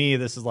 and to me,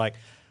 this is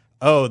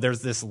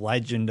there's this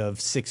legend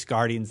of 6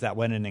 Guardians that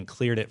went in and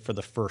cleared it for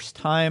the first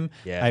time.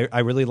 Yeah. I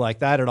really like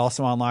that. It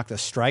also unlocked a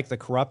Strike the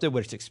Corrupted,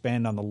 which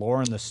expanded on the lore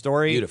and the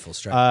story. Beautiful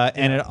Strike.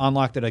 And it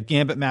unlocked a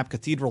Gambit map,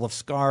 Cathedral of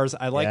Scars.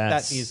 I like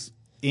that these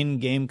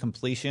in-game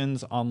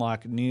completions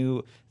unlock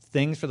new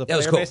things for the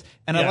player base.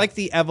 And I like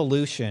the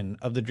evolution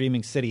of the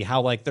Dreaming City,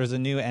 how there's a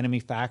new enemy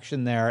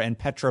faction there, and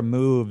Petra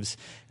moves,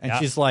 and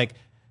she's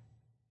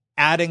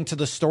adding to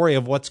the story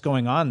of what's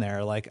going on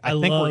there. I think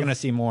we're going to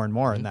see more and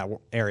more in that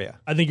area.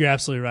 I think you're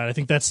absolutely right. I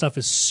think that stuff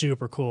is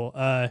super cool.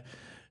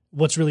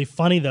 What's really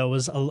funny, though,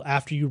 was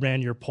after you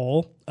ran your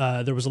poll,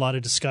 there was a lot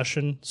of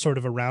discussion sort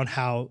of around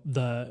how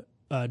the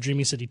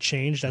Dreaming City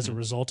changed as a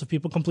result of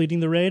people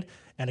completing the raid,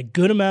 and a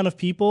good amount of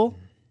people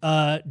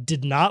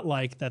did not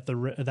like that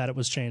it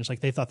was changed.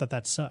 They thought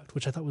that sucked,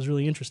 which I thought was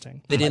really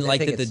interesting. They didn't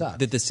like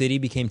that the city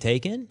became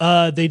taken?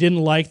 They didn't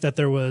like that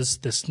there was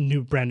this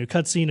brand new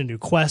cutscene, a new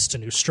quest, a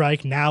new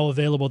strike now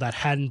available that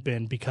hadn't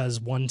been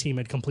because one team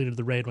had completed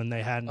the raid when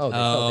they hadn't. They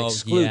felt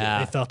excluded.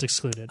 Yeah. They felt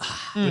excluded,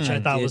 which I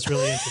thought was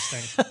really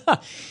interesting.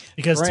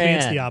 Because to me,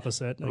 it's the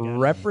opposite.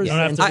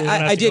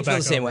 I did feel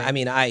the same way. I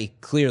mean,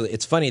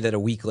 it's funny that a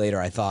week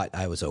later I thought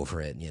I was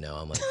over it.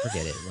 I'm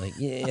forget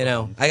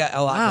it. I got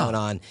a lot going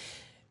on.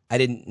 I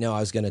didn't know I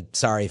was going to...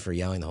 Sorry for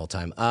yelling the whole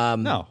time.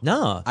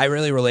 No. I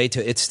really relate to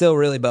it. It's still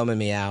really bumming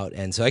me out.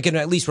 And so I can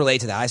at least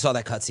relate to that. I saw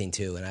that cutscene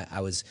too. And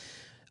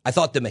I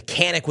thought the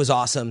mechanic was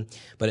awesome,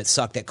 but it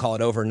sucked that Call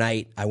It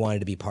Overnight. I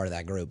wanted to be part of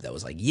that group that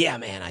was yeah,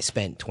 man, I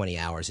spent 20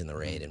 hours in the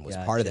raid and was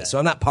part of this. So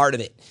I'm not part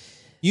of it.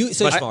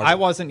 I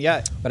wasn't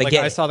yet, but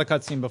I saw the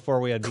cutscene before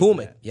we had cool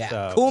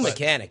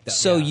mechanic though.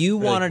 So you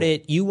wanted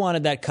it. You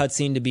wanted that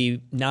cutscene to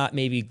be not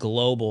maybe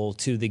global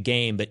to the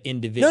game, but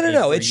individual.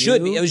 No. It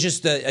should be. It was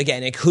just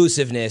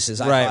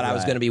inclusiveness. I thought I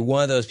was going to be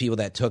one of those people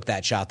that took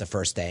that shot the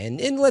first day,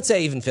 and let's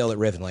say even Phil at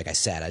Riven. Like I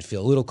said, I'd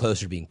feel a little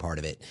closer to being part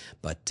of it.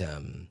 But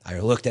I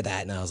looked at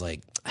that and I was like.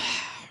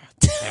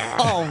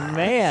 Oh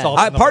man!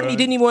 Part of me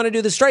didn't even want to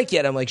do the strike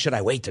yet. I'm like, should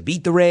I wait to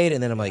beat the raid?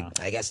 And then I'm like,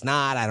 I guess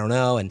not. I don't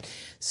know.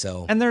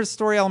 And there's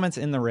story elements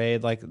in the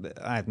raid.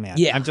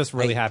 I'm just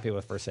really happy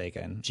with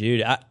Forsaken.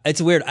 Dude,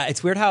 it's weird.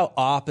 It's weird how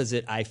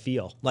opposite I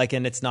feel.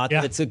 And it's not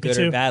that it's a good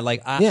or bad. I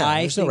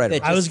think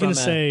that I was going to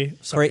say,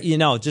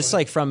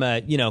 just from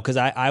a because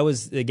I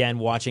was again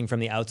watching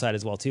from the outside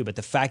as well too. But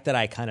the fact that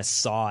I kind of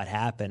saw it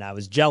happen, I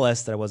was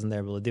jealous that I wasn't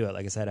able to do it.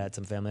 Like I said, I had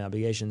some family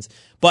obligations,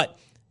 but.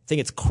 I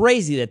think it's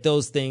crazy that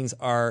those things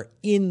are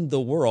in the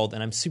world,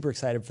 and I'm super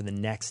excited for the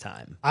next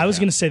time. I was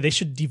going to say they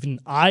should even.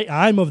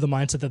 I'm of the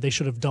mindset that they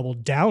should have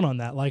doubled down on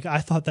that. I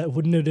thought that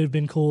wouldn't it have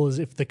been cool as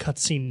if the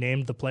cutscene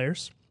named the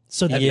players,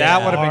 so that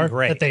that would have been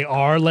great. That they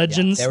are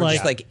legends. They were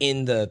just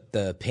in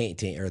the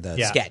painting or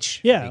the sketch.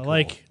 Yeah,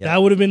 cool. That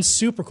would have been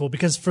super cool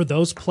because for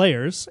those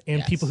players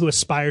and people who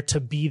aspire to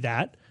be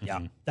that,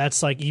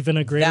 that's even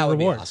a greater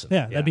reward. Be awesome.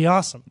 Yeah, that'd be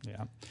awesome.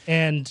 Yeah,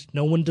 and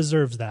no one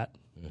deserves that.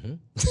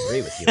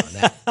 Agree with you on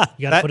that.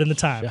 You got to put in the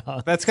time.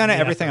 That's kind of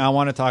everything I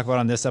want to talk about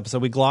on this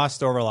episode. We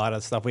glossed over a lot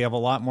of stuff. We have a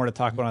lot more to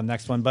talk about on the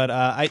next one.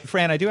 But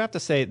Fran, I do have to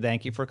say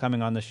thank you for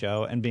coming on the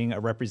show and being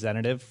a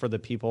representative for the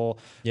people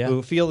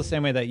who feel the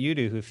same way that you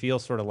do, who feel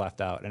sort of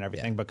left out and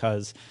everything.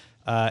 Because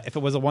if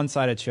it was a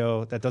one-sided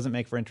show, that doesn't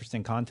make for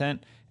interesting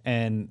content.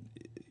 And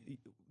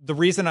the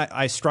reason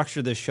I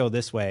structure this show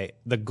this way,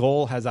 the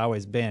goal has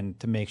always been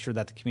to make sure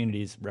that the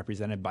community is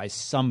represented by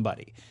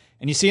somebody.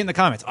 And you see it in the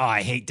comments, oh,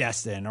 I hate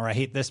Destin, or I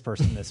hate this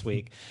person this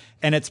week.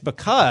 And it's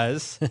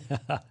because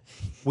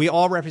we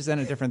all represent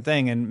a different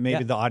thing, and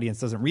maybe the audience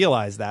doesn't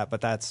realize that, but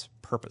that's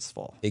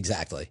purposeful.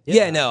 Exactly.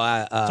 Yeah, no.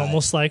 It's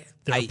almost like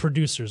there are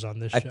producers on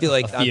this show. I feel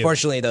like,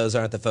 unfortunately, those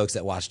aren't the folks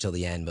that watch till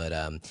the end, but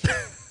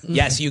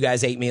yes, you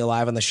guys ate me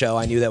alive on the show.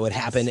 I knew that would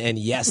happen, and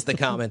yes, the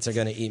comments are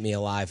going to eat me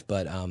alive,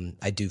 but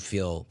I do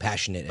feel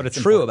passionate and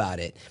true about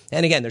it.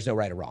 And again, there's no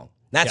right or wrong.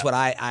 That's what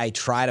I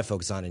try to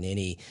focus on in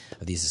any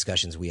of these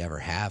discussions we ever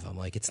have. I'm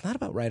like, it's not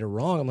about right or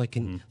wrong. I'm like,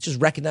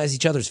 just recognize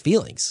each other's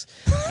feelings.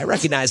 I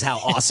recognize how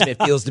awesome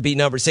it feels to be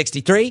number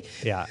 63.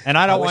 Yeah, and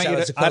I don't want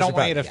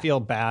you to feel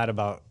bad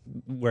about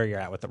where you're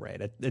at with the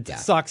raid. It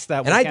sucks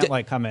that we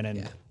can't come in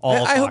and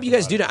all. I hope you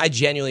guys do that. I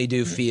genuinely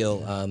do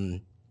feel.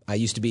 I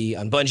used to be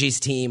on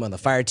Bungie's team, on the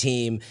Fire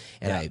team,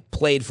 and I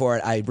played for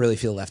it. I really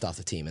feel left off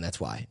the team, and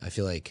that's why I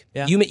feel like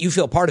you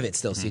feel part of it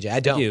still, CJ. I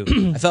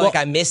don't. I felt like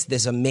I missed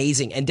this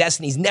amazing, and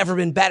Destiny's never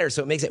been better,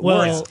 so it makes it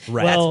worse.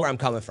 Right. That's where I'm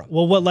coming from.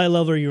 Well, what light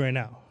level are you right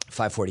now?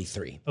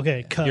 543.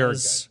 Okay,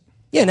 because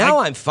now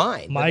I'm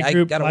fine. My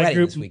group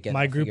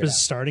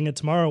is starting it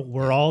tomorrow.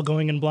 We're all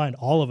going in blind,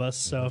 all of us.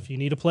 So if you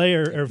need a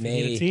player or if you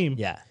need a team,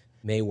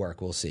 may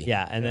work. We'll see.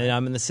 Yeah, and then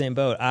I'm in the same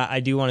boat.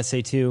 I do want to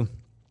say too.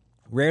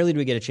 Rarely do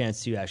we get a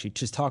chance to actually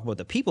just talk about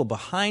the people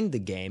behind the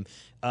game.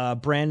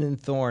 Brandon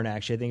Thorne,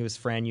 actually, I think it was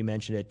Fran, you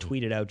mentioned it,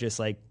 tweeted out just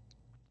like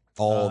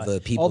all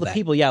the people.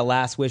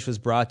 Last Wish was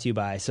brought to you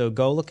by. So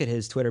go look at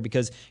his Twitter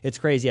because it's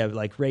crazy. Yeah,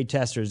 like raid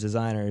testers,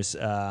 designers,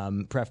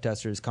 pref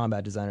testers,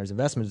 combat designers,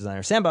 investment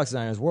designers, sandbox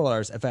designers, world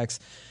artists, FX,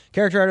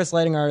 character artists,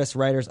 lighting artists,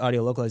 writers,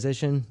 audio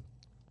localization,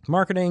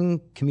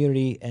 marketing,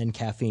 community, and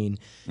caffeine.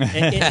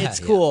 It's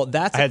cool.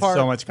 That's I had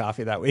so much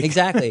coffee that week.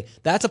 Exactly.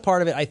 That's a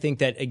part of it. I think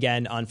that,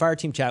 again, on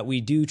Fireteam Chat, we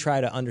do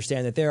try to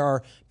understand that there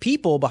are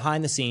people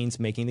behind the scenes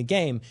making the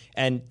game.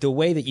 And the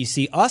way that you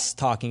see us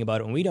talking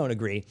about it when we don't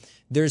agree,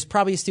 there's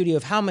probably a studio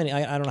of how many,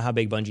 I don't know how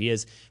big Bungie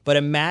is, but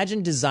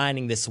imagine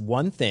designing this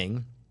one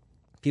thing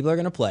people are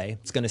going to play.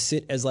 It's going to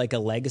sit as like a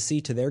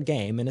legacy to their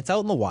game, and it's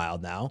out in the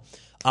wild now.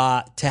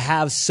 To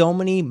have so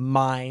many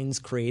minds,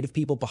 creative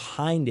people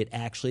behind it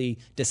actually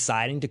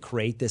deciding to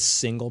create this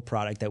single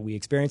product that we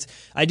experience,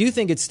 I do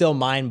think it's still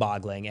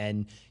mind-boggling.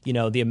 And,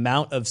 the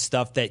amount of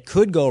stuff that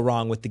could go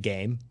wrong with the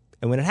game,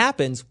 and when it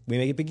happens, we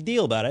make a big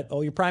deal about it.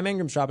 Oh, your Prime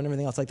Engram's dropping and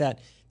everything else like that.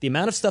 The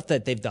amount of stuff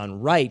that they've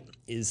done right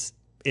is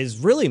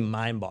really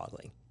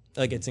mind-boggling.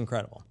 Like, it's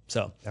incredible.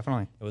 So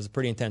definitely, it was a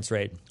pretty intense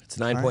raid. It's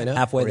 9.0,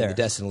 halfway there. The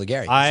Destin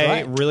Legary.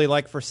 I really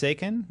like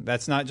Forsaken.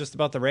 That's not just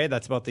about the raid.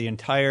 That's about the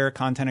entire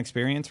content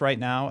experience right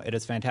now. It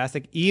is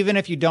fantastic. Even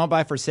if you don't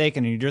buy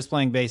Forsaken and you're just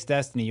playing base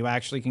Destiny, you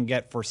actually can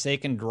get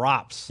Forsaken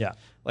drops. Yeah.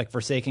 Like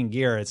Forsaken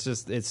gear.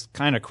 It's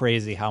kind of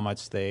crazy how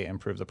much they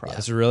improve the product.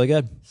 It's really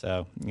good.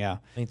 So, yeah.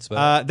 Thanks,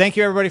 thank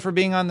you, everybody, for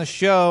being on the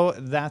show.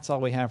 That's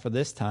all we have for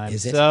this time.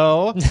 Is it?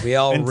 So, we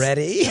all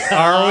ready?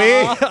 Are we?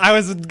 I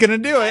was going to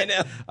do it. I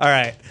know. All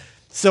right.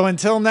 So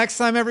until next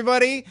time,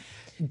 everybody,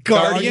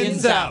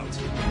 Guardians out.